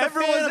 Everyone's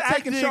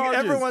acting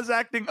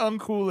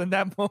uncool in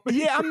that moment.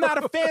 Yeah, I'm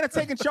not a fan of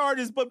taking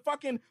charges, but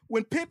fucking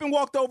when Pippen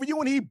walked over you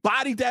and he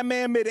bodied that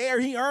man midair,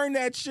 he earned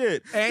that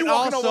shit. And you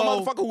walking also,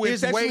 over a motherfucker who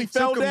his intentionally weight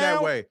fell took him down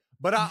that way.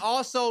 But I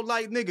also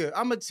nigga,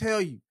 I'm gonna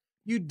tell you.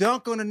 You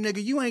dunk on a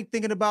nigga, you ain't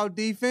thinking about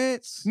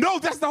defense. No,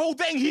 that's the whole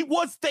thing. He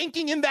was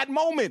thinking in that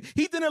moment.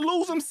 He didn't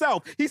lose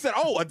himself. He said,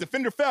 oh, a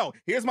defender fell.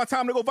 Here's my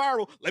time to go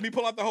viral. Let me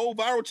pull out the whole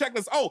viral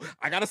checklist. Oh,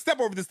 I got to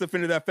step over this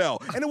defender that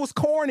fell. And it was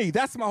corny.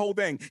 That's my whole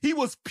thing. He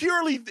was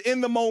purely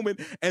in the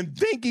moment and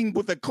thinking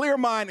with a clear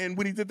mind, and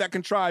when he did that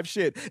contrived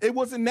shit, it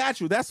wasn't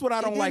natural. That's what I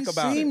don't like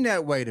about it. It didn't seem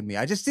that way to me.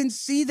 I just didn't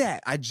see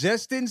that. I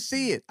just didn't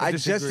see it. I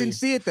just didn't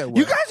see it that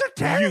way. You guys are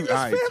tearing this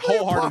family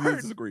wholeheartedly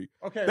apart. disagree.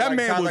 Okay, that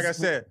man was, like I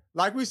said,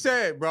 like we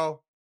said,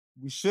 bro.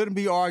 We shouldn't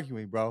be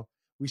arguing, bro.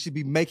 We should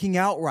be making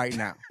out right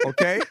now,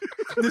 okay?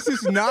 This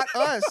is not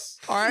us,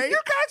 all right? You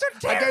guys are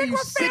tearing I gave you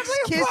 6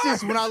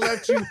 kisses when I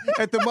left you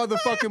at the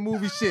motherfucking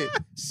movie shit.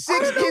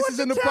 6 kisses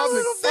in the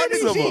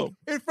public,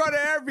 in front of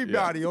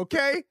everybody,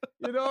 okay?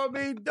 You know what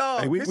I mean?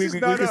 Dog, hey, we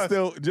can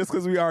still, just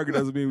because we argue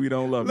doesn't mean we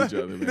don't love each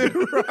other, man.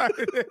 Right.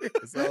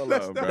 It's all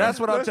love, bro. That's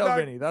what I'll tell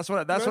Vinny. That's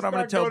what I'm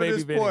going to tell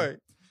baby Vinny.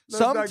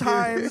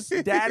 Sometimes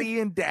daddy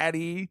and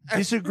daddy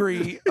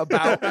disagree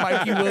about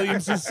Mikey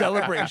Williams'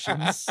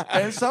 celebrations.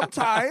 And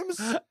sometimes,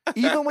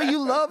 even when you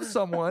love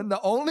someone,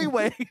 the only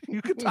way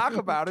you can talk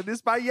about it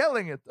is by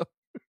yelling at them.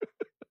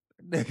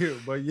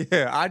 Nigga, but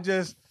yeah, I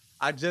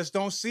just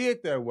don't see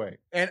it that way.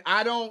 And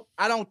I don't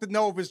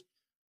know if it's,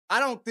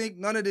 I don't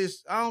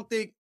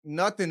think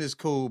nothing is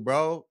cool,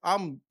 bro.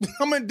 I'm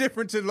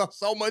indifferent to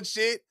so much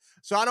shit.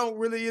 So I don't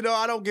really,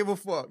 I don't give a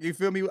fuck. You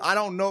feel me? I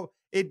don't know.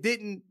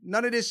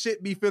 None of this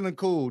shit be feeling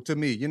cool to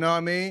me. You know what I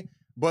mean?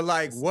 But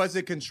like, was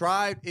it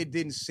contrived? It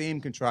didn't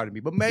seem contrived to me,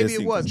 but maybe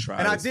it was.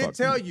 And I did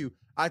tell you,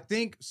 I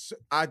think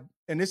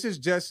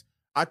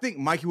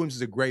Mikey Williams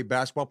is a great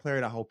basketball player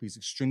and I hope he's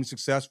extremely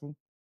successful.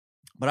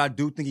 But I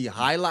do think he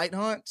highlight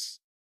hunts.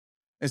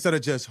 instead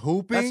of just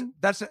hooping.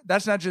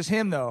 That's not just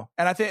him though,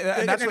 and I think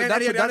that's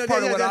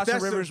part of what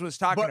Austin Rivers was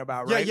talking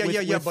about, right?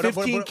 With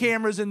 15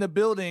 cameras in the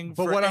building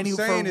for ranked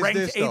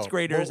 8th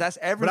graders. That's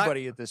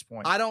everybody at this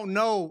point. I don't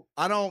know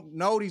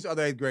these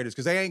other 8th graders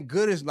because they ain't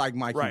good as like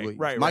Mikey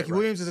Williams. Mikey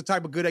Williams is the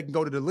type of good that can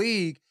go to the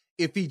league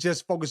if he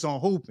just focused on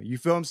hooping. You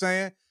feel what I'm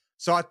saying?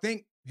 So I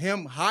think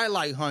him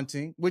highlight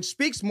hunting, which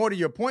speaks more to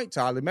your point,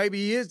 Tyler. Maybe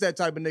he is that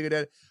type of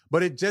nigga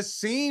but it just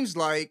seems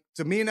like,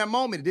 to me in that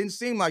moment, it didn't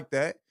seem like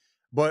that.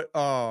 But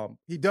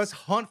he does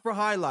hunt for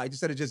highlights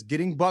instead of just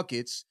getting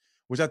buckets,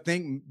 which I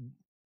think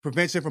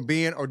prevents him from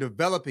being or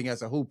developing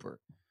as a hooper.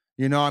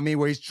 You know what I mean?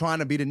 Where he's trying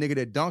to be the nigga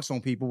that dunks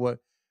on people. But,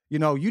 you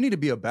need to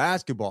be a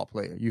basketball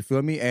player. You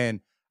feel me? And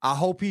I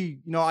hope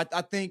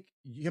I think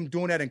him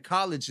doing that in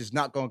college is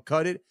not going to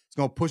cut it. It's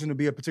going to push him to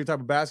be a particular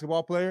type of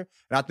basketball player.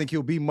 And I think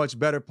he'll be much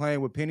better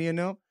playing with Penny and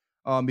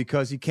them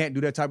because he can't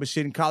do that type of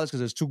shit in college because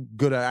there's too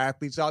good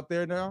athletes out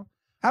there now.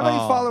 How many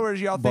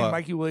followers y'all think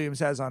Mikey Williams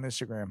has on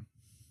Instagram?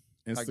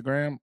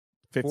 Instagram,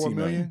 15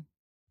 million.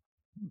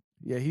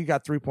 Yeah, he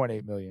got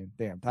 3.8 million.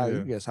 Damn, Tyler,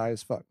 you guess high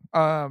as fuck. You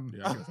thought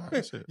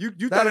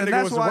that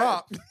nigga was The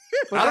Rock.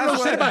 I don't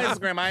know shit about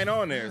Instagram. I ain't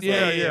on there. So.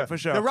 Yeah, for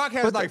sure. The Rock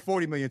has like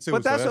 40 million too.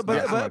 But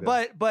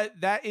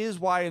that is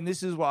why, and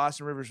this is what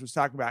Austin Rivers was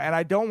talking about. And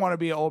I don't want to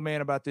be an old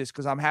man about this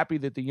because I'm happy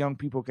that the young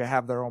people can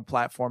have their own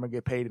platform and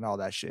get paid and all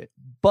that shit.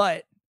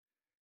 But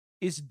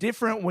it's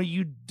different when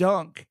you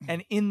dunk,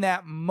 and in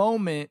that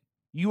moment,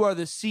 you are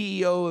the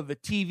CEO of a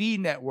TV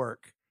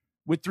network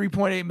with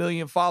 3.8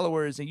 million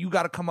followers, and you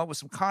got to come up with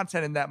some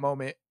content in that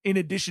moment in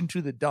addition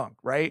to the dunk,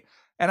 right?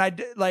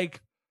 And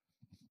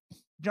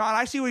John,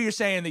 I see what you're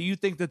saying, that you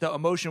think that the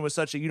emotion was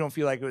such that you don't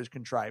feel like it was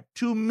contrived.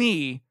 To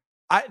me,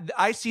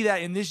 I see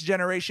that in this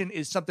generation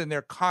is something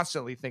they're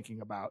constantly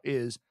thinking about.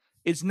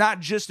 It's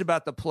not just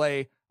about the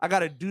play. I got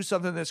to do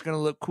something that's going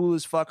to look cool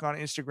as fuck on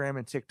Instagram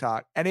and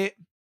TikTok. And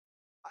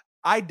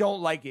I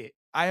don't like it.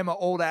 I am an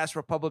old ass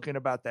Republican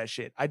about that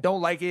shit. I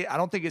don't like it. I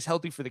don't think it's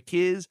healthy for the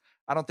kids.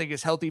 I don't think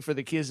it's healthy for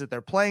the kids that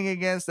they're playing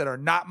against that are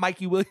not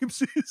Mikey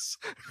Williamses.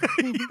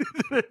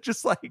 They're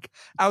just like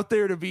out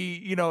there to be,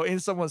 in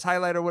someone's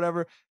highlight or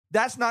whatever.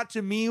 That's not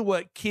to me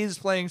what kids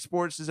playing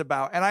sports is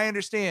about. And I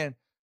understand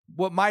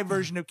what my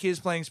version of kids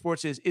playing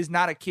sports is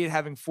not a kid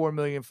having 4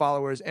 million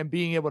followers and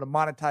being able to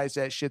monetize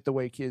that shit the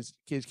way kids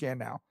can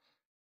now.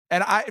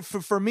 And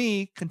for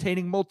me,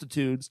 containing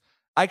multitudes,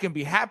 I can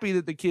be happy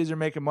that the kids are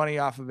making money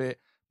off of it,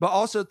 but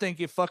also think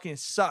it fucking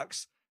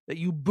sucks that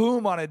you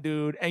boom on a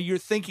dude and you're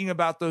thinking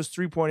about those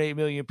 3.8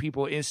 million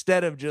people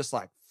instead of just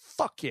like,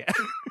 fuck yeah.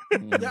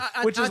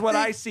 Which is what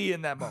I see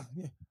in that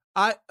moment.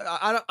 I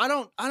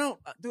don't,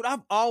 dude,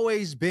 I've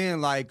always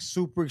been like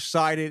super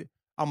excited.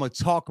 I'm gonna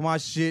talk my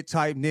shit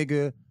type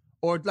nigga.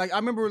 Or like, I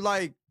remember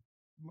like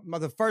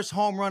the first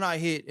home run I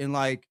hit in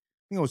like,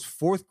 I think it was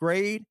 4th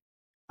grade.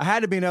 I had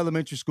to be in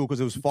elementary school because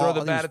it was fall.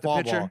 Throw the bat at the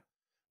pitcher?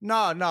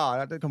 No,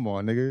 come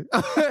on, nigga.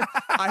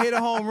 I hit a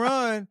home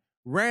run,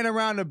 ran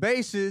around the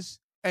bases,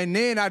 and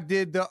then I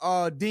did the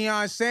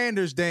Deion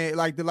Sanders dance,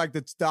 like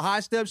the high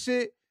step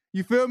shit.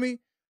 You feel me?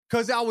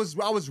 Because I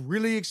was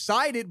really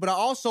excited, but I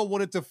also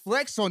wanted to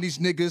flex on these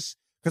niggas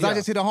because I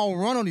just hit a home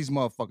run on these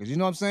motherfuckers. You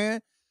know what I'm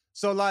saying?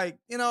 So like,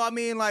 so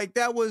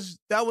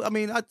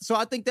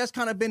I think that's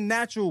kind of been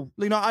natural.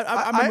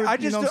 I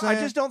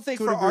just don't think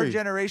for our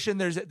generation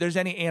there's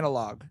any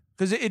analog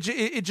because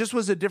it just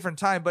was a different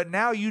time. But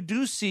now you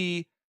do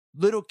see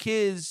little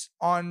kids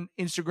on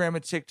Instagram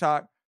and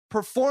TikTok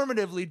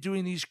performatively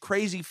doing these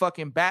crazy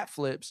fucking bat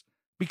flips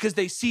because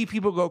they see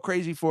people go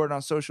crazy for it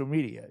on social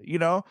media,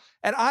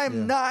 And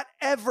I'm not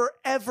ever,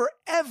 ever,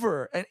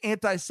 ever an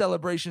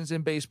anti-celebrations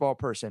in baseball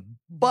person.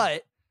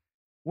 But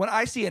when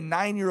I see a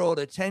 9-year-old,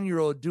 a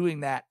 10-year-old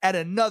doing that at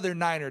another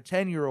 9 or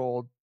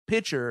 10-year-old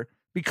pitcher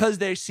because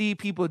they see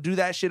people do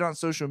that shit on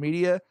social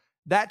media,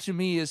 that to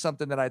me is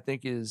something that I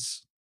think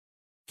is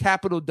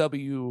capital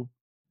W.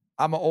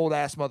 I'm an old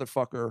ass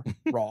motherfucker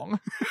wrong.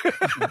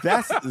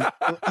 That's,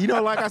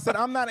 like I said,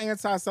 I'm not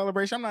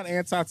anti-celebration. I'm not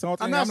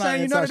anti-talking. I'm not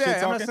saying you know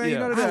that. I'm not saying you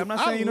know that. I'm not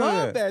saying you know that.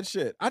 I love that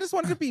shit. I just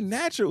wanted to be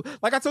natural.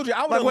 Like I told you,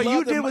 I would like what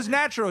you did was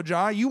natural,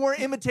 John. You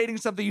weren't imitating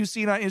something you've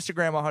seen on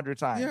Instagram 100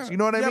 times. Yeah. You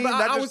know what I mean?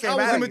 But I was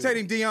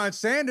imitating Deion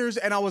Sanders,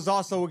 and I was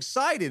also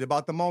excited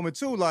about the moment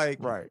too. Like,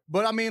 right.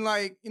 But I mean,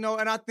 like, and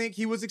I think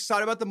he was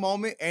excited about the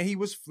moment, and he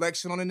was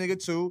flexing on a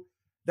nigga too.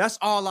 That's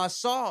all I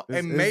saw.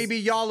 Maybe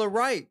y'all are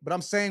right, but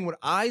I'm saying what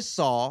I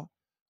saw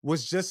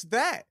was just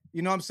that.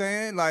 You know what I'm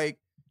saying? Like,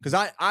 because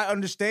I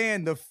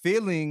understand the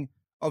feeling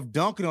of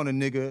dunking on a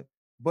nigga,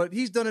 but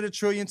he's done it 1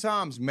 trillion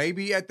times.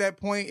 Maybe at that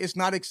point, it's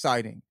not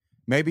exciting.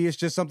 Maybe it's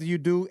just something you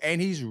do,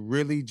 and he's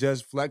really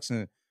just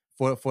flexing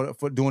for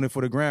doing it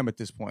for the gram at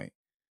this point.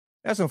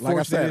 That's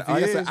unfortunate.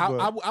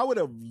 I would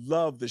have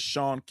loved the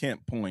Sean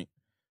Kemp point.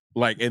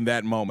 Like in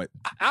that moment,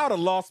 I would have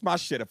lost my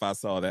shit if I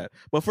saw that.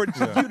 But for you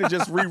to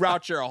just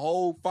reroute your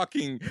whole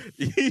fucking,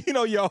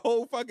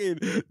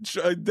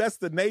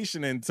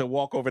 destination and to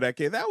walk over that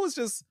kid, that was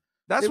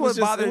That's what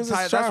bothers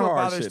Tyler. That's what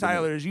bothers shit,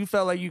 Tyler is you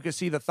felt like you could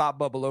see the thought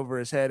bubble over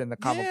his head in the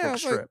comic book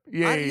strip.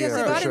 I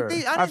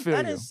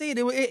didn't see it.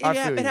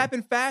 It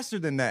happened faster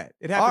than that.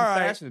 It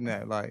happened faster than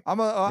that. Like I'm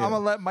gonna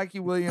let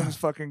Mikey Williams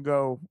fucking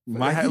go.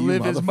 Mikey,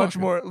 live as much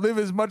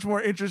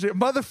more interested.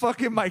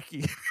 Motherfucking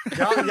Mikey.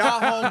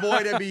 y'all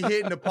homeboy that be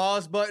hitting the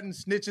pause button,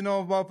 snitching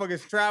on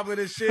motherfuckers traveling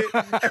and shit.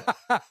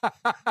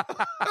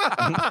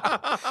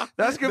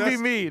 That's gonna be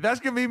me.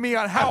 That's gonna be me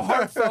on how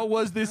heartfelt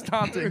was this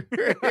taunting.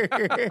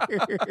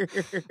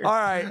 All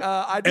right,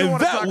 I do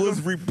want to talk. That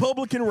was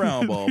Republican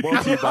Roundball,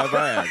 brought to you by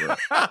Viagra.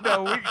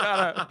 No, we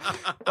gotta.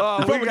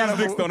 Republicans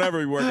dicks don't ever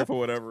be working for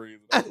whatever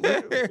reason.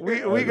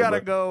 We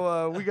gotta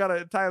go.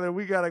 Tyler.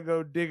 We gotta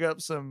go dig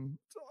up some.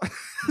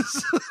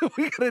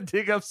 We gotta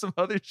dig up some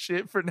other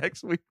shit for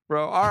next week,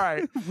 bro. All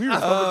right, we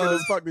Republican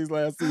as fuck these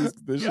last 2 weeks.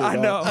 This shit, I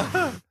know.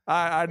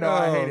 I know.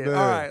 I hate it. Man.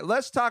 All right,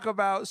 let's talk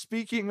about.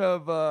 Speaking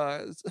of,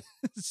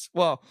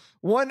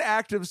 one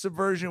act of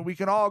subversion we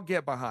can all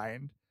get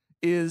behind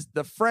is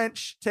the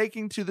French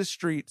taking to the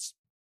streets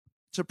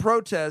to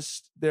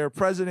protest their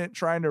president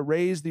trying to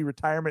raise the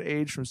retirement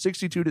age from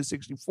 62 to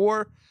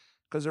 64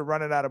 because they're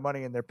running out of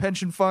money in their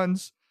pension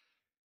funds.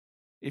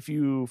 If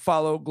you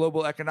follow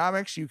global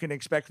economics, you can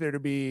expect there to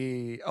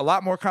be a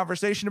lot more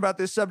conversation about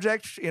this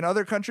subject in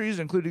other countries,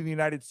 including the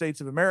United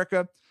States of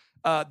America.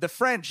 The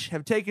French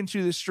have taken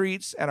to the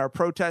streets and are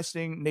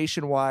protesting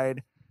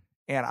nationwide.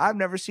 And I've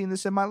never seen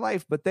this in my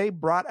life, but they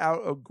brought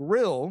out a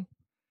grill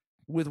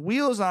with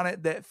wheels on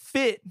it that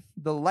fit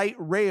the light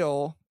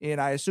rail in,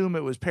 I assume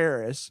it was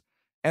Paris,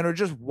 and are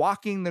just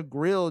walking the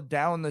grill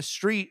down the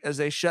street as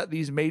they shut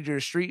these major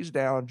streets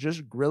down,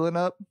 just grilling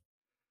up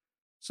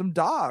some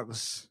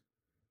dogs.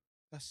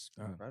 That's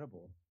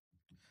incredible.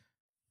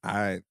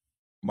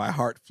 My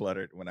heart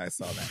fluttered when I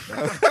saw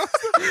that.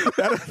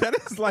 that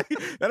is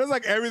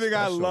like everything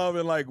I love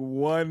in like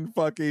one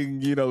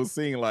fucking,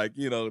 scene, like,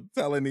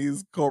 telling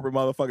these corporate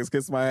motherfuckers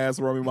kiss my ass,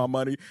 run me my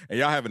money, and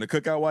y'all having a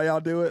cookout while y'all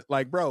do it.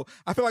 Like, bro,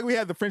 I feel like we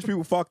had the French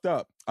people fucked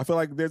up. I feel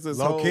like there's this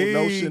whole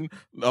notion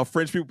of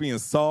French people being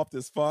soft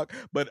as fuck.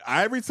 But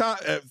every time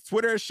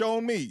Twitter has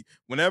shown me,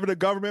 whenever the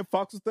government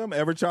fucks with them,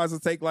 ever tries to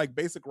take like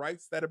basic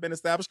rights that have been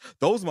established,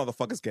 those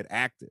motherfuckers get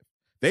active.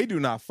 They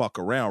do not fuck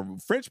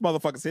around. French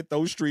motherfuckers hit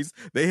those streets,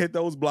 they hit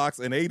those blocks,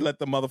 and they let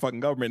the motherfucking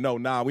government know,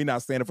 nah, we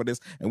not standing for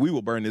this, and we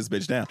will burn this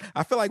bitch down.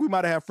 I feel like we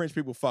might have had French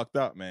people fucked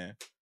up, man.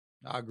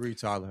 I agree,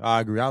 Tyler. I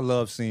agree. I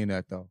love seeing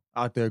that, though.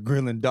 Out there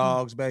grilling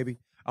dogs, baby.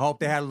 I hope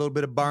they had a little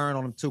bit of burn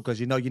on them, too,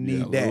 because you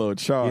need that. A little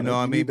char. You know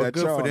what I mean? But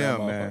good for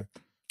them, man.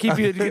 Keep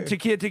you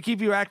to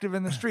keep you active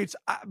in the streets.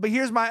 But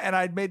here's and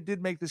I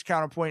did make this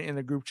counterpoint in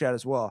the group chat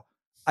as well.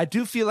 I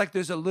do feel like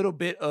there's a little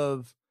bit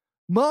of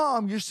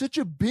Mom, you're such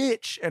a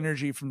bitch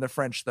energy from the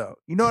French, though.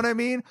 You know what I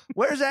mean?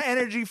 Where's that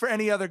energy for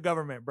any other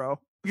government, bro?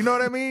 You know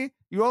what I mean?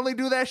 You only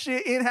do that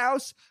shit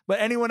in-house, but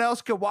anyone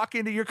else could walk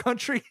into your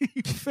country,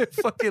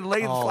 fucking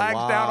lay flags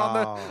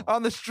down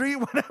on the street,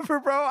 whatever,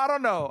 bro. I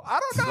don't know.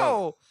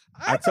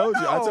 I told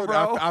you.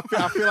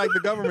 I feel like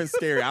the government's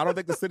scary. I don't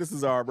think the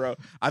citizens are, bro.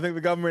 I think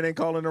the government ain't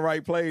calling the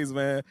right plays,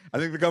 man. I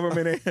think the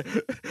government ain't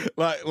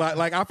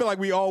like I feel like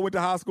we all went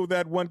to high school with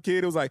that one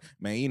kid who was like,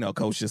 man,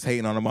 coach just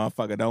hating on the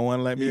motherfucker. Don't want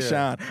to let me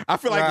shine. I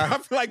feel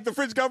like the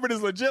French government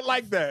is legit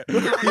like that.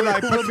 You're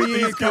like, put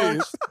me in,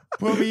 coach.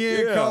 Put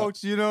me in,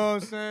 coach. You know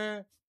what I'm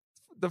saying?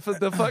 The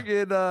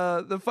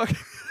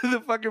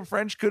fucking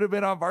French could have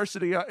been on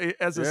varsity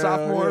as a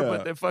sophomore,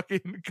 but the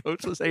fucking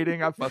coach was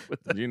hating. I fuck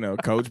with that.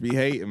 Coach be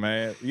hating,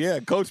 man. Yeah,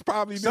 coach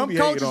probably do some be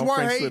coaches hating on weren't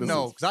French hating citizens.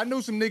 though, because I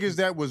knew some niggas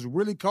that was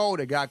really cold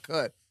that got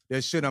cut.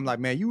 That shit, I'm like,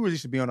 man, you really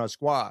should be on our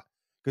squad.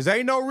 Because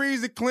ain't no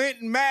reason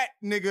Clinton Matt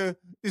nigga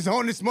is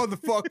on this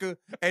motherfucker,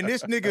 and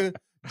this nigga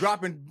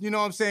dropping,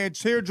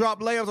 teardrop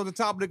layups on the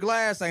top of the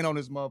glass ain't on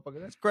this motherfucker.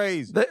 That's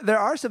crazy. There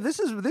are some.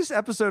 This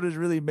episode is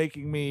really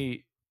making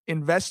me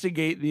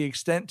investigate the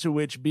extent to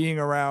which being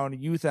around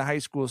youth and high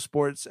school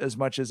sports as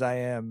much as I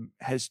am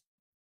has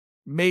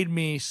made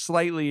me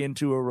slightly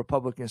into a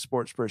Republican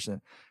sports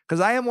person. Because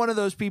I am one of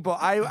those people.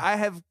 I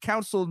have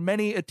counseled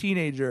many a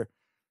teenager.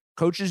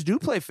 Coaches do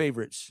play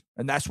favorites,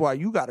 and that's why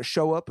you got to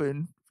show up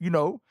and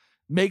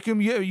make them.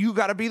 You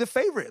got to be the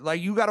favorite.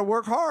 Like, you got to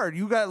work hard.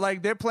 You got,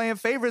 like, they're playing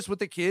favorites with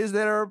the kids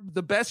that are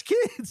the best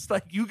kids.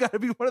 Like, you got to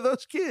be one of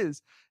those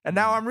kids. And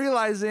now I'm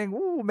realizing,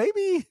 ooh,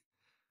 maybe.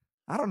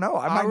 I don't know.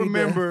 I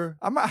remember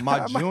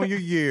my junior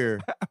year,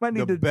 I might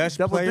need the to best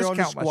double player on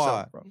the discount squad.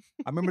 myself, bro.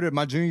 I remember that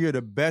my junior year,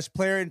 the best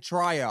player in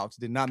tryouts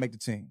did not make the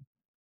team.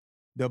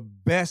 The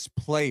best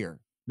player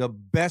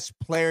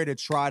that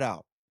tried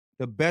out,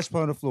 the best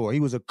player on the floor. He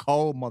was a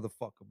cold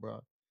motherfucker,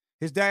 bro.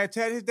 His dad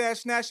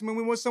snatched him and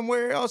we went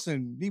somewhere else,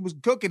 and he was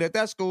cooking at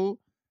that school.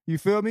 You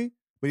feel me?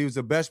 But he was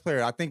the best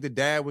player. I think the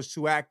dad was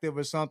too active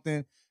or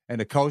something, and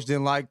the coach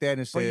didn't like that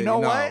and said, But you know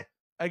what?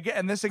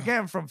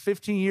 Again, from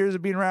 15 years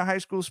of being around high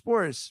school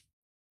sports,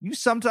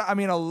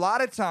 a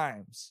lot of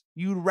times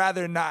you'd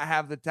rather not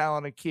have the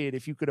talented kid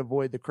if you could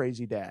avoid the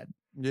crazy dad.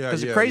 Yeah,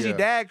 because the crazy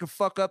dad could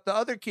fuck up the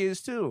other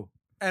kids too.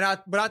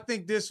 But I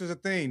think this was the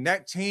thing.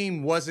 That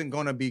team wasn't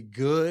going to be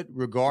good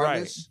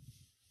regardless.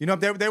 You know,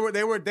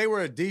 they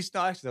were a decent.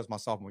 Actually, that was my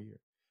sophomore year.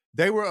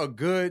 They were a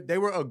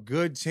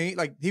good team.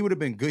 Like he would have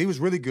been good. He was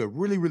really good,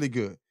 really, really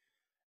good.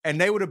 And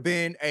they would have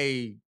been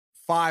a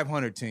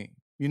 500 team.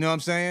 You know what I'm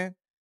saying?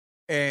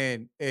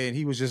 And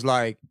he was just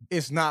like,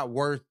 it's not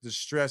worth the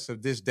stress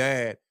of this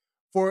dad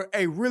for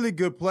a really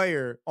good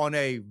player on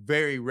a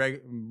very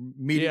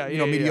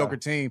mediocre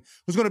team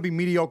who's going to be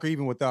mediocre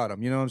even without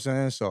him. You know what I'm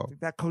saying? So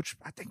I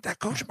think that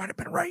coach might have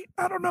been right.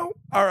 I don't know.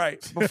 All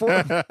right,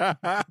 before,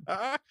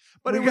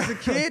 but it was the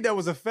kid that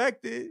was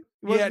affected.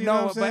 I've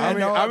talked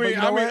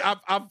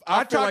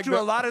like to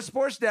a lot of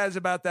sports dads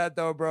about that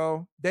though,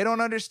 bro. They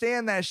don't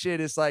understand that shit.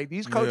 It's like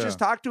these coaches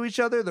talk to each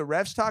other, the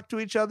refs talk to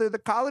each other, the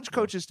college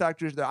coaches talk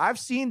to each other. I've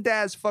seen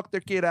dads fuck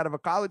their kid out of a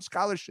college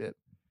scholarship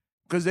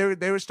because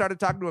they started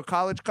talking to a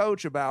college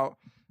coach about,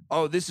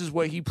 oh, this is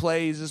what he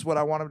plays, this is what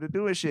I want him to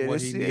do and shit.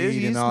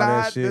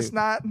 It's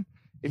not.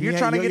 If you're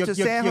trying to get to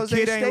San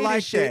Jose State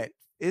and shit.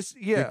 It's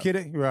Your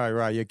kid,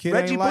 right. Your kid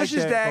Reggie ain't like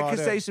Bush's that, dad could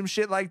say some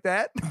shit like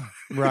that.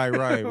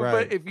 Right.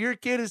 But if your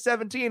kid is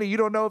 17 and you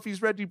don't know if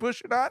he's Reggie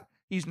Bush or not,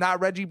 he's not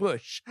Reggie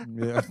Bush.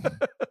 Yeah.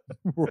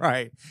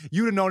 Right.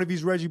 You'd have known if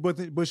he's Reggie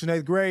Bush in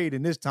 8th grade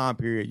in this time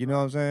period. You know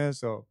what I'm saying?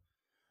 So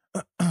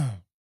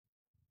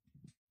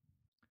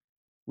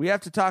we have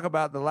to talk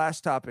about the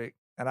last topic,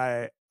 and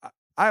I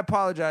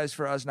apologize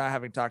for us not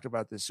having talked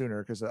about this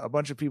sooner because a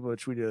bunch of people have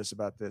tweeted us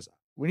about this.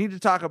 We need to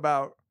talk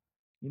about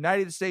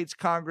United States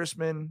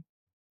Congressman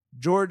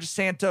George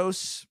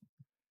Santos,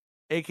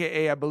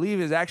 a.k.a. I believe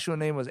his actual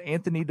name was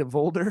Anthony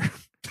DeVolder.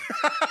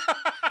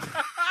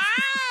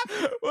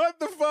 What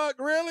the fuck,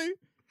 really?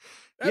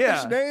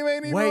 That name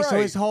ain't even right. So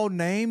his whole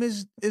name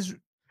is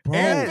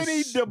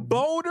Anthony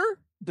DeVolder?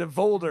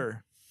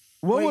 DeVolder.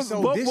 This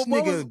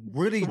nigga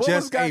really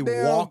just a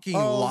walking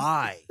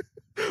lie.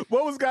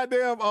 What was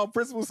goddamn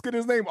Principal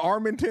Skinner's name?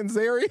 Armin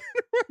Tanzarian?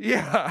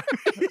 Yeah.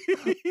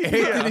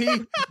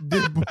 Anthony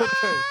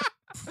DeVolder.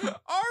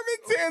 Armin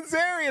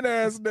Tanzarian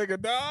ass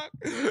nigga, dog.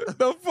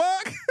 The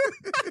fuck?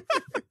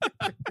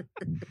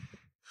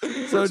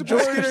 So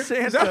George Santos.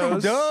 Is that from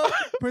Doug?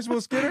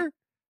 Principal Skinner?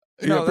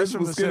 No, that's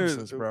from The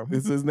Simpsons, bro.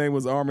 His name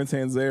was Armin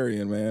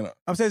Tanzarian, man.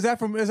 I'm saying, is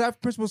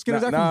that Principal Skinner?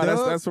 Is that from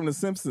Doug? That's from The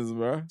Simpsons,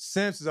 bro.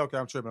 Simpsons. Okay,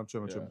 I'm tripping.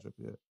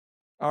 Yeah.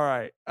 All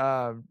right.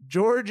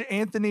 George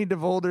Anthony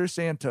DeVolder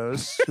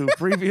Santos, who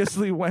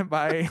previously went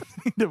by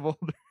Anthony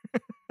DeVolder,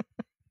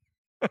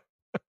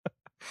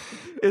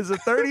 is a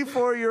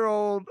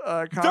 34-year-old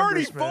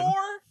congressman. 34?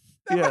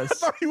 Yes. I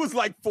thought he was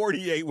like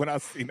 48 when I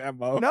seen that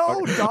motherfucker.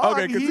 No, dog.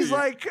 Okay, he's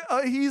like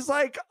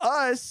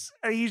us.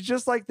 And he's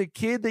just like the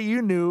kid that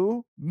you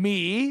knew,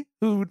 me,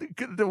 who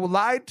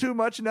lied too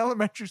much in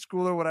elementary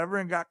school or whatever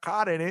and got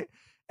caught in it.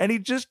 And he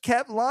just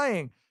kept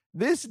lying.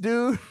 This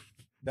dude.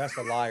 That's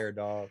a liar,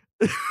 dog.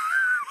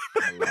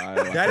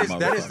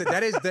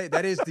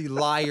 That is the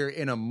liar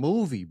in a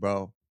movie,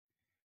 bro.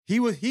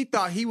 He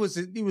thought he was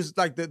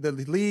like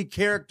the lead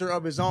character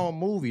of his own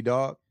movie,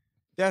 dog.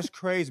 That's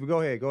crazy. But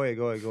go ahead.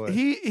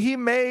 He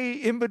may,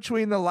 in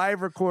between the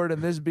live record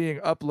and this being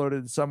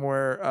uploaded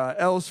somewhere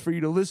else for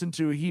you to listen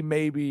to, he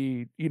may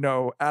be,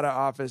 out of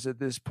office at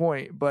this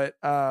point. But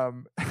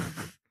among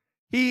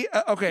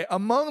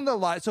the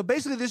lies. So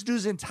basically this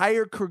dude's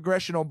entire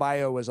congressional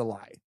bio was a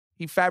lie.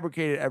 He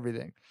fabricated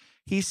everything.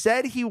 He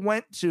said he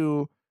went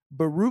to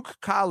Baruch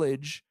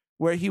College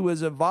where he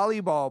was a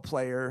volleyball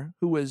player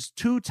who was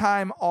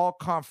 2-time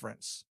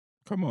all-conference.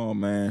 Come on,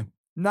 man.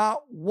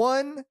 Not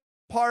one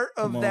part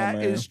of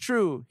that is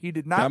true. He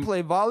did not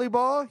play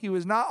volleyball. He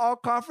was not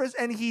all-conference,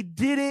 and he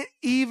didn't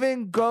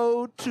even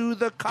go to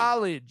the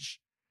college.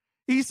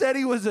 He said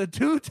he was a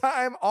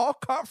 2-time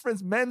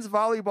all-conference men's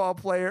volleyball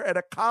player at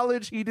a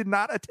college he did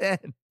not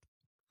attend.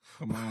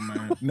 Come on,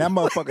 man. And that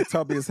motherfucker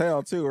tubby as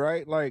hell, too,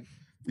 right? Like,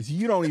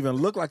 you don't even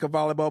look like a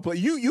volleyball player.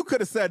 You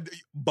could have said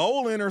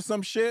bowling or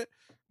some shit.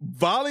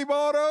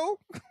 Volleyball, though?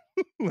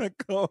 Like,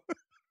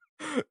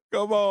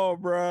 come on,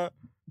 bro.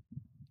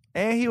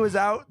 And he was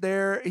out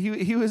there.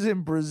 He was in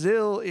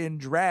Brazil in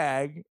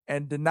drag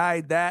and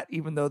denied that,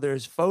 even though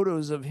there's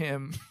photos of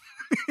him.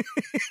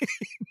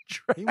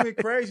 He went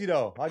crazy,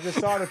 though. I just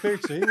saw the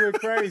picture. He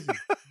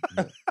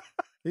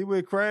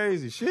went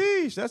crazy.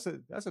 Sheesh, that's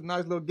a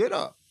nice little get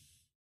up.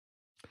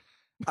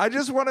 I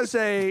just want to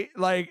say,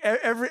 like,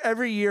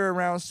 every year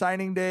around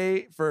signing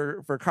day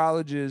for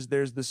colleges,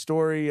 there's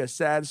a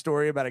sad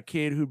story about a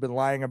kid who'd been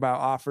lying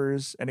about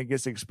offers, and it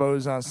gets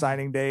exposed on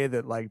signing day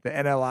that, like, the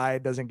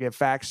NLI doesn't get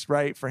facts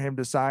right for him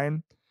to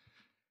sign.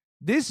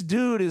 This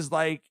dude is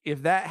like,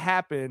 if that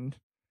happened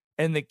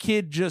and the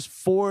kid just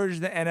forged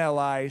the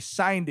NLI,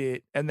 signed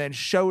it, and then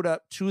showed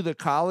up to the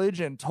college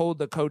and told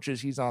the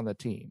coaches he's on the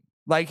team.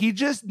 Like, he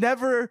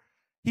will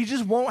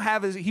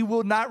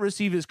not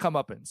receive his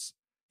comeuppance.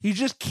 He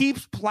just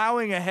keeps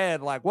plowing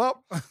ahead like,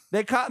 well,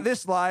 they caught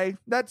this lie.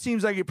 That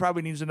seems like it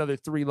probably needs another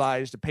 3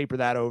 lies to paper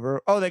that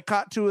over. Oh, they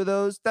caught 2 of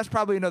those. That's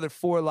probably another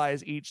 4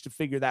 lies each to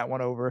figure that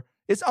one over.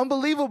 It's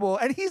unbelievable.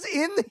 And he's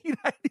in the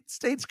United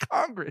States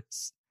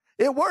Congress.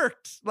 It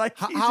worked. Like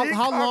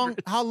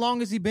how long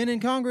has he been in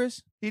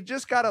Congress? He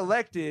just got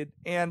elected,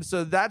 and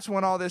so that's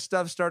when all this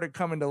stuff started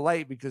coming to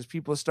light because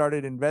people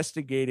started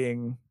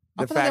investigating.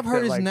 I feel like I've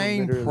heard his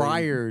name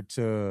prior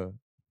to.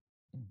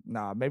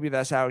 Nah, maybe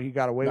that's how he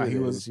got away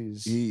with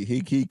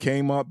it. He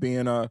came up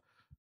being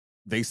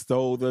they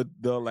stole the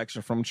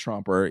election from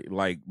Trump, or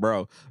like,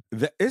 bro,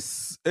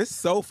 it's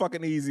so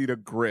fucking easy to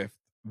grift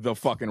the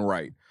fucking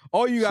right.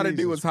 All you got to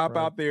do is hop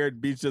out there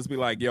and just be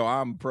like, yo,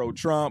 I'm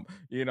pro-Trump.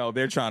 You know,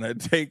 they're trying to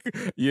take,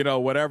 you know,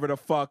 whatever the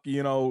fuck,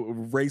 you know,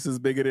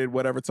 racist, bigoted,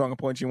 whatever talking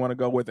points you want to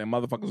go with, and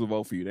motherfuckers will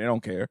vote for you. They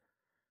don't care.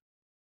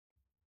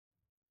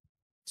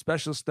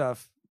 Special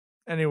stuff.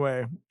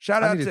 Anyway,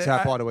 shout out to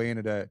tap all the way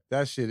into that.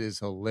 That shit is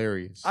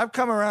hilarious. I've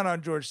come around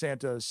on George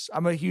Santos.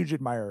 I'm a huge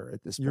admirer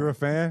at this point. You're a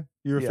fan?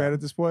 You're a fan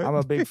at this point? I'm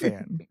a big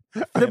fan.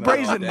 The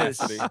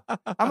brazenness.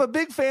 I'm a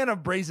big fan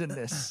of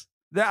brazenness.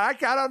 I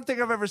don't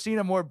think I've ever seen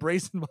a more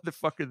brazen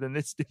motherfucker than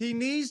this dude. He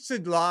needs to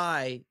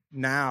lie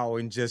now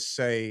and just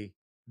say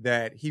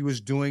that he was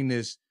doing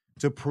this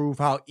to prove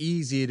how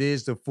easy it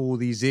is to fool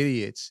these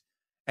idiots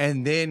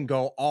and then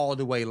go all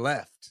the way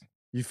left.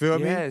 You feel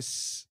me?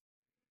 Yes.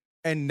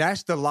 And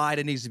that's the lie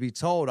that needs to be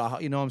told.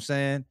 You know what I'm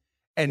saying?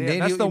 And then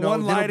that's the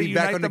one lie to be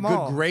back on the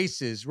all. good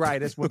graces. Right.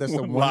 That's the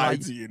one lie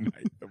to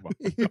unite them all.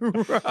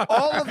 Right.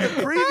 All of the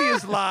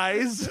previous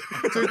lies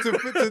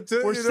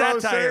were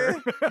satire.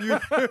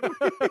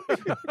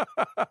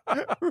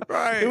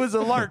 Right. It was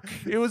a lark.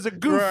 It was a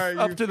goof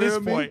up to this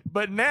point.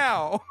 But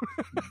now.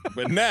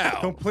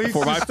 Complete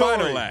for my story.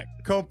 final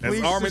act.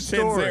 Complete Armin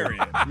story.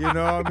 Tanzarian. You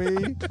know what I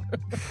mean?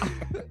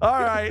 All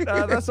right.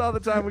 That's all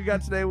the time we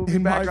got today. We'll be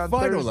back on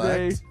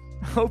Thursday. Act.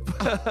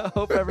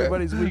 Hope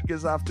everybody's week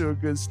is off to a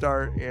good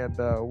start, and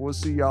we'll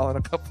see y'all in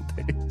a couple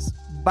days.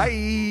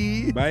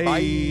 Bye. Bye.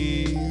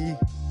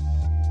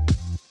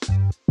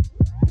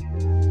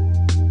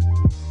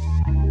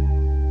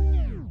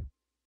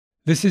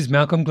 This is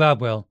Malcolm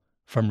Gladwell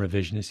from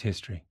Revisionist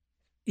History.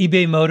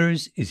 eBay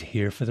Motors is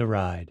here for the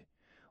ride.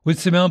 With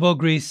some elbow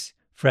grease,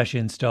 fresh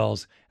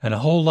installs, and a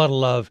whole lot of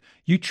love,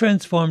 you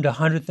transformed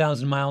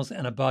 100,000 miles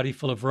and a body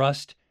full of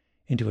rust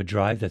into a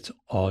drive that's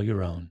all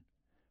your own.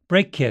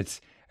 Brake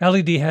kits,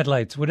 LED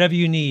headlights, whatever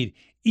you need,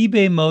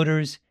 eBay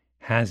Motors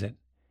has it.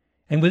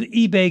 And with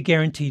eBay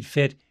Guaranteed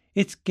Fit,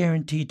 it's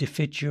guaranteed to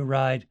fit your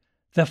ride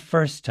the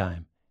first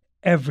time,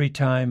 every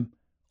time,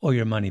 or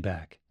your money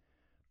back.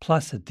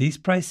 Plus, at these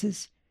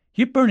prices,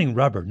 you're burning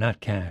rubber, not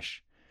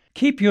cash.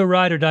 Keep your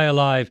ride or die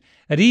alive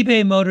at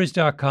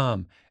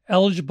ebaymotors.com.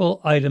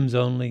 Eligible items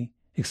only.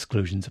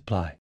 Exclusions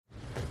apply.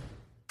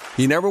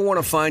 You never want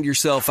to find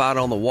yourself out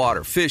on the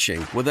water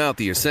fishing without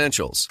the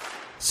essentials.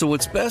 So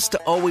it's best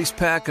to always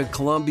pack a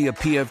Columbia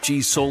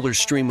PFG Solar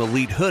Stream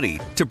Elite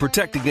hoodie to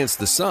protect against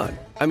the sun.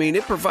 I mean,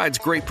 it provides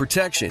great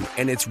protection,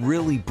 and it's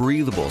really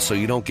breathable so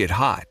you don't get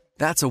hot.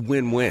 That's a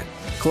win-win.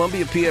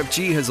 Columbia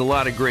PFG has a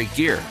lot of great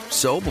gear,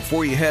 so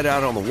before you head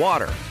out on the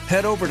water,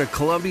 head over to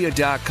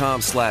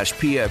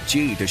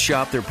Columbia.com/PFG to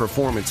shop their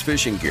performance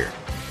fishing gear.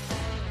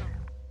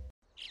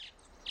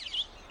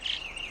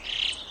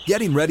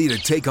 Getting ready to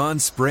take on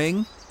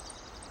spring?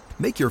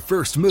 Make your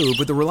first move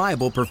with the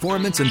reliable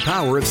performance and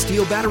power of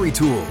Steel battery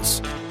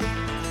tools.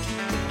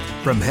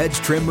 From hedge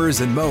trimmers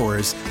and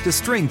mowers to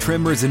string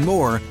trimmers and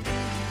more,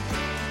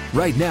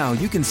 right now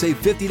you can save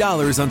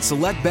 $50 on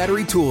select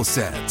battery tool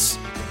sets.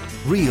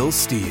 Real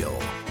Steel.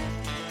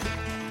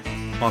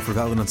 Offer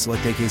valid on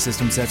select AK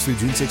system sets through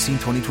June 16,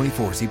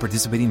 2024. See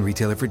participating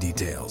retailer for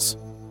details.